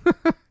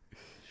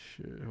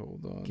 Shit,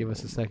 hold on. Give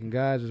us a second,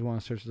 guys. Just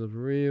want to search it up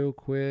real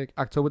quick.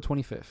 October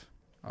 25th.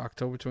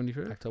 October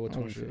 25th? October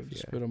 25th. Shit. Yeah.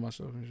 Spit on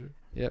myself and shit.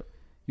 Yep.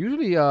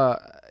 Usually,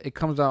 it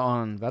comes out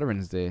on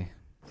Veterans Day.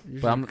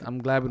 But I'm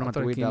glad we don't have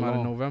to wait that out in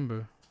long.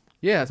 November.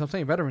 Yeah, that's what I'm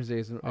saying. Veterans Day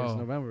is Oh.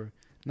 November.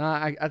 Nah,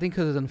 I think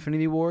because it's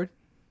Infinity Ward,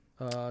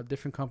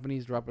 different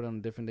companies drop it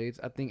on different dates.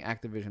 I think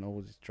Activision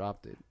always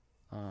dropped it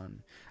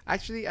on.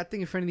 Actually, I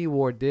think Infinity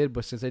Ward did,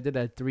 but since they did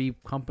that 3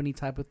 company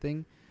type of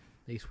thing,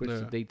 they switched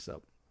the dates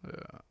up.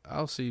 Yeah,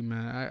 I'll see,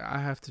 man. I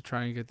have to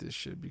try and get this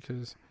shit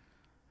because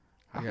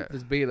I hope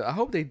this beta. I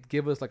hope they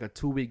give us like a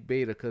 2-week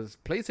beta because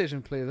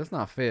PlayStation players, that's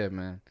not fair,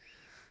 man.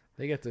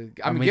 They get to.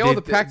 I mean, get all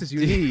the practice you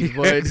need,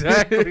 but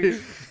exactly.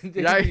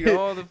 Yeah, Give you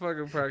all the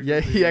fucking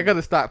practice. yeah, I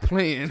gotta stop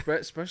playing.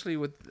 Especially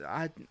with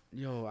I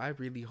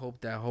really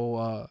hope that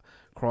whole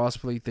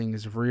crossplay thing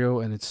is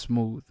real and it's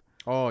smooth.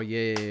 Oh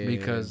yeah.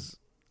 Because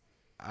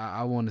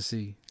I want to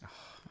see.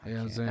 You know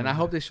what I'm saying? And I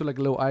hope they show like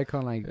a little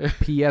icon like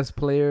PS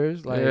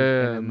players, like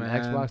Yeah, and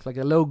man. Xbox, like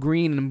a little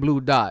green and blue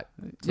dot,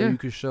 so Yeah. you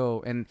could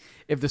show. And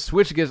if the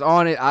Switch gets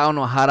on it, I don't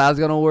know how that's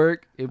gonna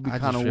work. It'd be I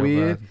kind just of feel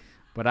weird. bad.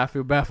 But I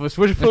feel bad for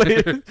Switch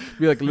players.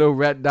 Be like a little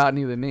red dot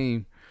near the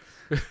name.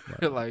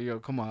 Like, yo,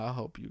 come on, I'll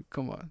help you.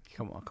 Come on.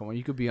 Come on.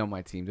 You could be on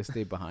my team. Just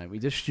stay behind me.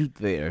 Just shoot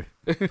there.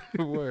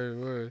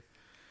 word.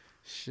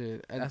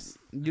 Shit. And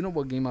you know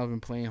what game I've been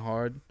playing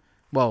hard?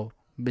 Well,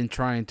 been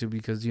trying to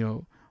because, you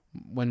know,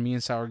 when me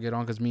and Sour get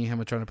on, because me and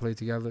him are trying to play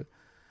together,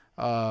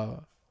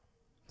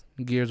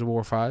 Gears of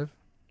War 5.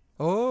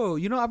 Oh,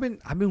 you know, I've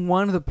been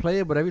wanting to play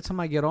it, but every time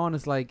I get on,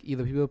 it's like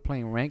either people are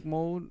playing rank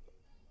mode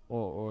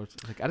or it's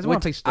like I just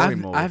want to play story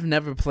mode. I've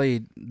never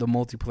played the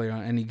multiplayer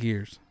on any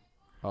Gears.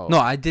 Oh. No,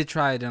 I did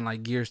try it in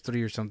like Gears 3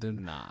 or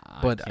something. Nah,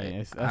 but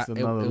that's it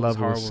another was level of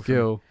horrible for me.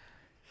 skill.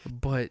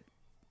 But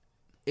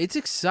it's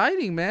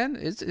exciting, man.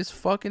 It's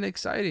fucking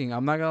exciting.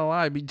 I'm not gonna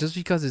lie, just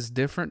because it's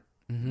different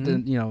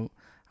than, you know,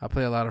 I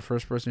play a lot of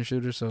first person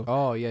shooters, so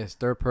Oh yes,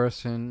 third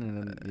person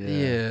and then,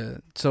 yeah.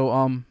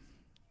 So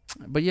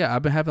but yeah,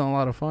 I've been having a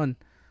lot of fun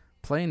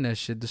playing that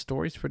shit. The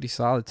story's pretty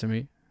solid to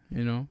me,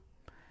 you know.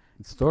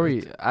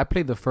 Story. I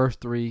played the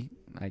first 3.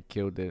 I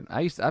killed it.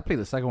 I played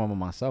the second one by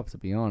myself, to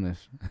be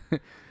honest.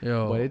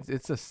 Yo, But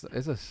it's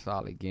a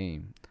solid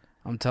game.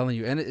 I'm telling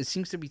you, and it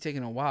seems to be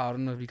taking a while. I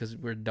don't know if because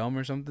we're dumb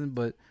or something,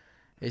 but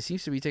it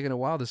seems to be taking a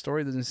while. The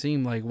story doesn't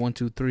seem like 1,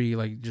 2, 3,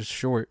 like just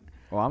short.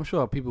 Well, I'm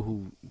sure people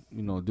who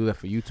do that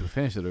for YouTube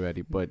finish it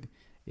already. But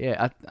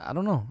yeah, I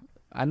don't know.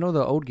 I know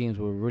the old games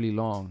were really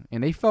long,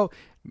 and they felt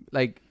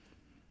like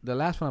the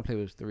last one I played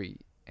was 3,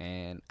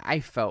 and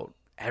I felt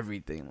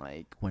everything.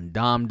 Like when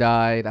Dom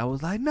died, I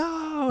was like,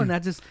 no, and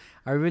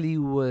I really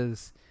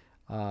was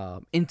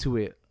into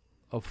it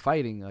of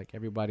fighting like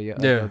everybody,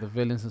 the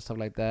villains and stuff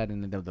like that,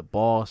 and the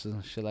bosses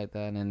and shit like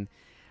that, and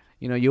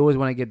you always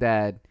want to get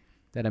that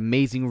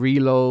amazing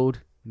reload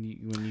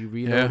when you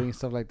reloading and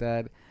stuff like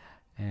that.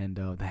 And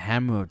the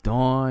Hammer of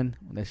Dawn,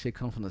 when that shit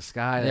comes from the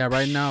sky. Yeah,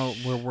 right now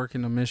we're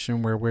working a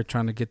mission where we're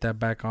trying to get that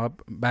back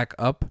up.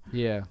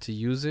 Yeah. To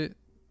use it,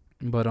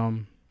 but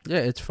yeah,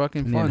 it's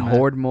fucking and fun. Then man.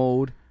 Horde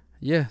mode.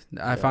 Yeah,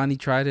 I finally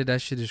tried it.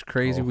 That shit is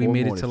crazy. We Horde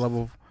made it mode to is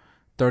level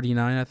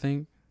 39, I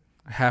think,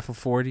 half of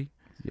 40.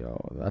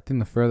 Yo, I think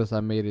the furthest I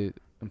made it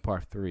in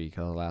part 3,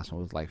 because the last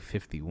one was like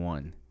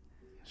 51.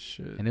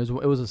 Shit. And it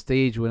was a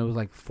stage when it was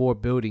like 4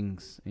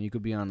 buildings, and you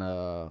could be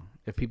on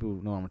if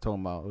people know what I'm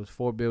talking about, it was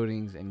 4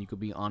 buildings, and you could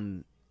be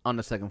on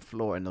the second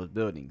floor in those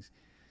buildings.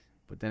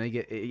 But then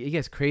it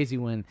gets crazy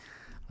when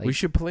like, we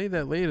should play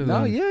that later.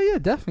 No, then. yeah,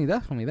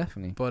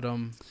 definitely. But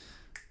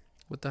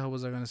what the hell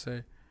was I gonna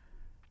say?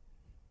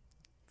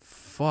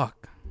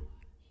 Fuck,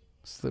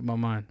 slipped my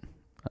mind.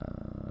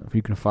 If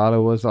you can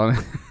follow us on.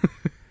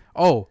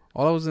 Oh,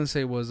 all I was gonna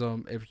say was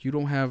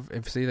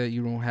if say that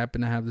you don't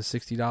happen to have the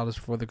 $60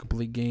 for the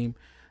complete game,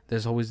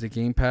 there's always the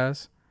Game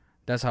Pass.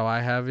 That's how I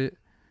have it.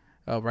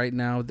 Right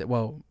now, I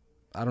don't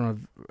know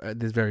if at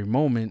this very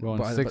moment. Well,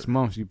 in 6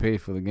 months you pay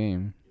for the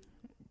game.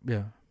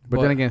 Yeah,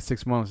 but then again,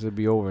 6 months it'll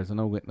be over. It's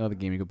another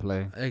game you could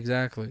play.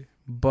 Exactly,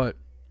 but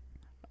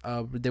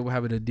they were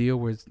having a deal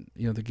where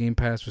the Game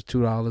Pass was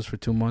 $2 for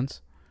 2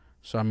 months.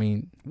 So I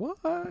mean, what?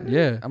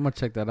 Yeah, I'm gonna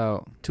check that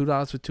out.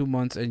 $2 for 2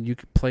 months, and you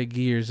could play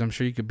Gears. I'm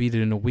sure you could beat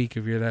it in a week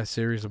if you're that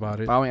serious about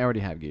it. I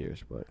already have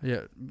Gears, but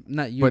yeah,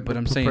 not you, but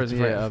I'm saying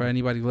for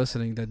anybody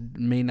listening that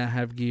may not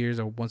have Gears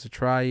or wants to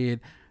try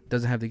it,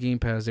 doesn't have the Game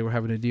Pass. They were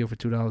having a deal for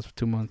 $2 for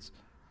 2 months.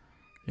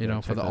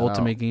 For the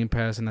Ultimate Game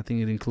Pass, and I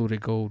think it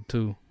included gold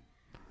too.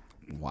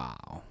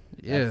 Wow,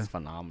 yeah, that's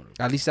phenomenal.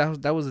 At least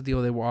that was the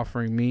deal they were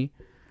offering me.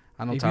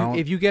 I know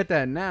if you get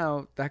that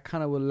now, that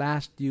kind of will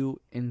last you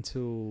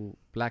into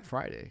Black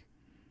Friday,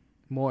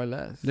 more or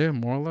less. Yeah,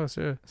 more or less.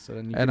 Yeah. So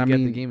then you can get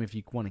the game if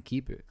you want to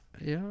keep it.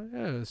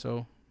 Yeah.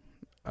 So,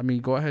 I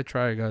mean, go ahead,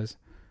 try it, guys.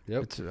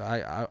 Yep.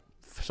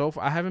 So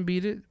far, I haven't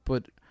beat it,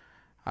 but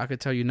I could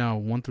tell you now,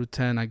 1 through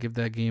 10, I give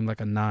that game like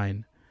a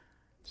 9.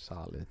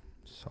 Solid.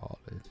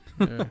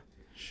 Yeah.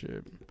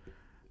 Shit.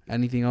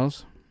 Anything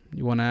else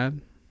you want to add?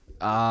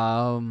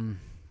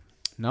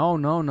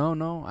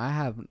 No. I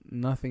have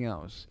nothing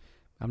else.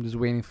 I'm just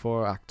waiting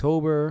for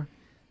October,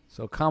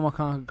 so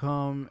Comic-Con can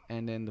come,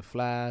 and then The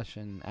Flash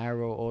and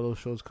Arrow, all those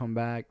shows come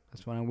back.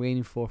 That's what I'm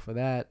waiting for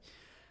that.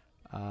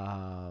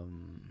 iOS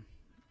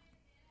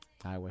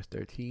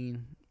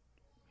 13.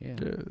 Yeah,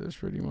 that's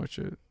pretty much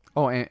it.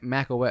 Oh, and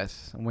Mac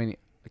OS. I'm waiting.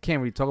 I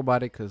can't really talk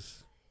about it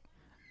because,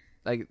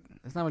 like,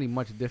 it's not really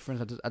much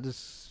difference. I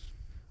just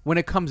when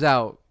it comes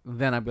out,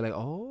 then I'll be like,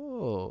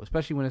 oh,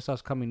 especially when it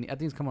starts coming. I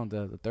think it's coming on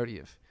the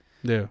 30th.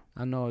 Yeah.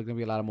 I know there's going to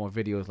be a lot more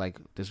videos like,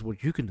 this is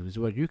what you can do, this is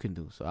what you can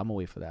do. So I'm going to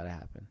wait for that to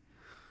happen.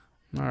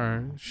 All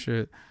right.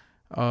 Shit.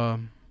 Yeah.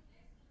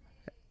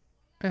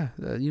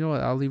 You know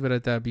what? I'll leave it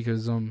at that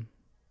because, it's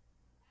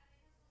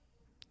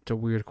a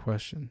weird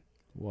question.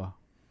 What?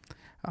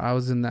 I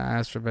was in the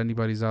ask if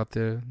anybody's out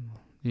there,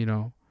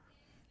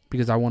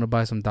 because I want to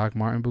buy some Doc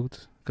Martin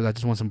boots because I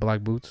just want some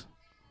black boots.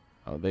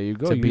 Oh, there you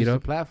go. To you beat use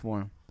up the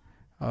platform.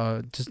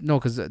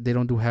 Because they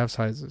don't do half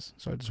sizes.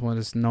 So I just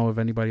wanted to know if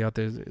anybody out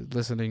there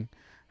listening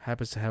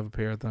happens to have a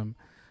pair of them.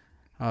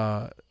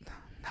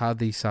 How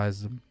they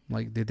size them?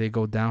 Like, did they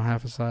go down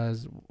half a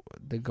size?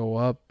 They go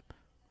up?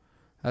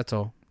 That's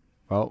all.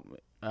 Well,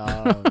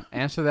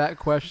 answer that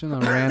question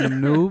on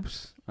Random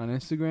Noobs on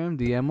Instagram.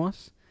 DM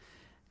us.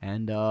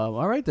 And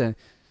all right then.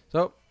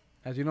 So,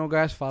 as you know,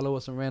 guys, follow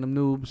us on Random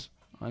Noobs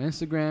on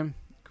Instagram. You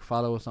can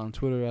follow us on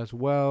Twitter as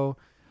well.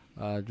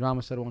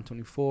 Drama Set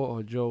 124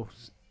 or Joe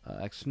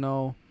X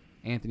Snow,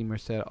 Anthony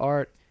Merced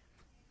Art.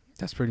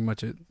 That's pretty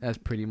much it.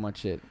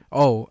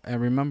 Oh, and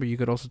remember, you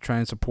could also try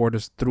and support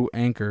us through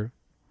Anchor.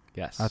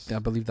 Yes. I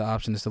believe the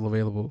option is still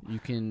available. You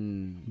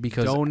can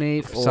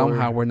donate.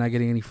 Somehow we're not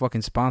getting any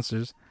fucking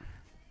sponsors.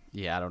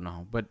 Yeah, I don't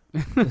know. But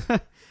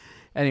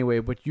anyway,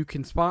 but you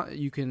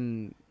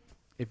can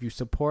if you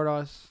support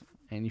us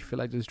and you feel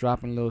like just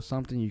dropping a little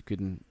something, you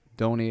can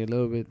donate a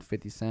little bit,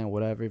 50 cents,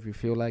 whatever, if you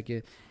feel like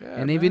it. Yeah,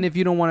 and even if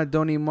you don't want to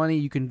donate money,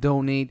 you can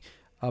donate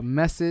a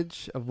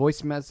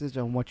voice message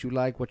on what you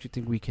like, what you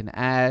think we can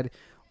add,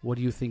 what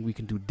do you think we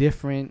can do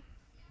different.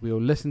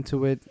 We'll listen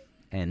to it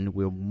and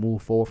we'll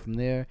move forward from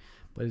there.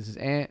 But this is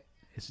Ant,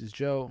 this is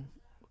Joe.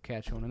 We'll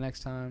catch you on the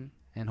next time,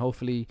 and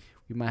hopefully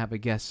we might have a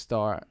guest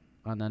star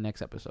on the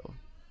next episode.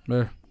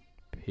 Yeah.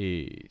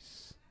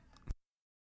 Peace.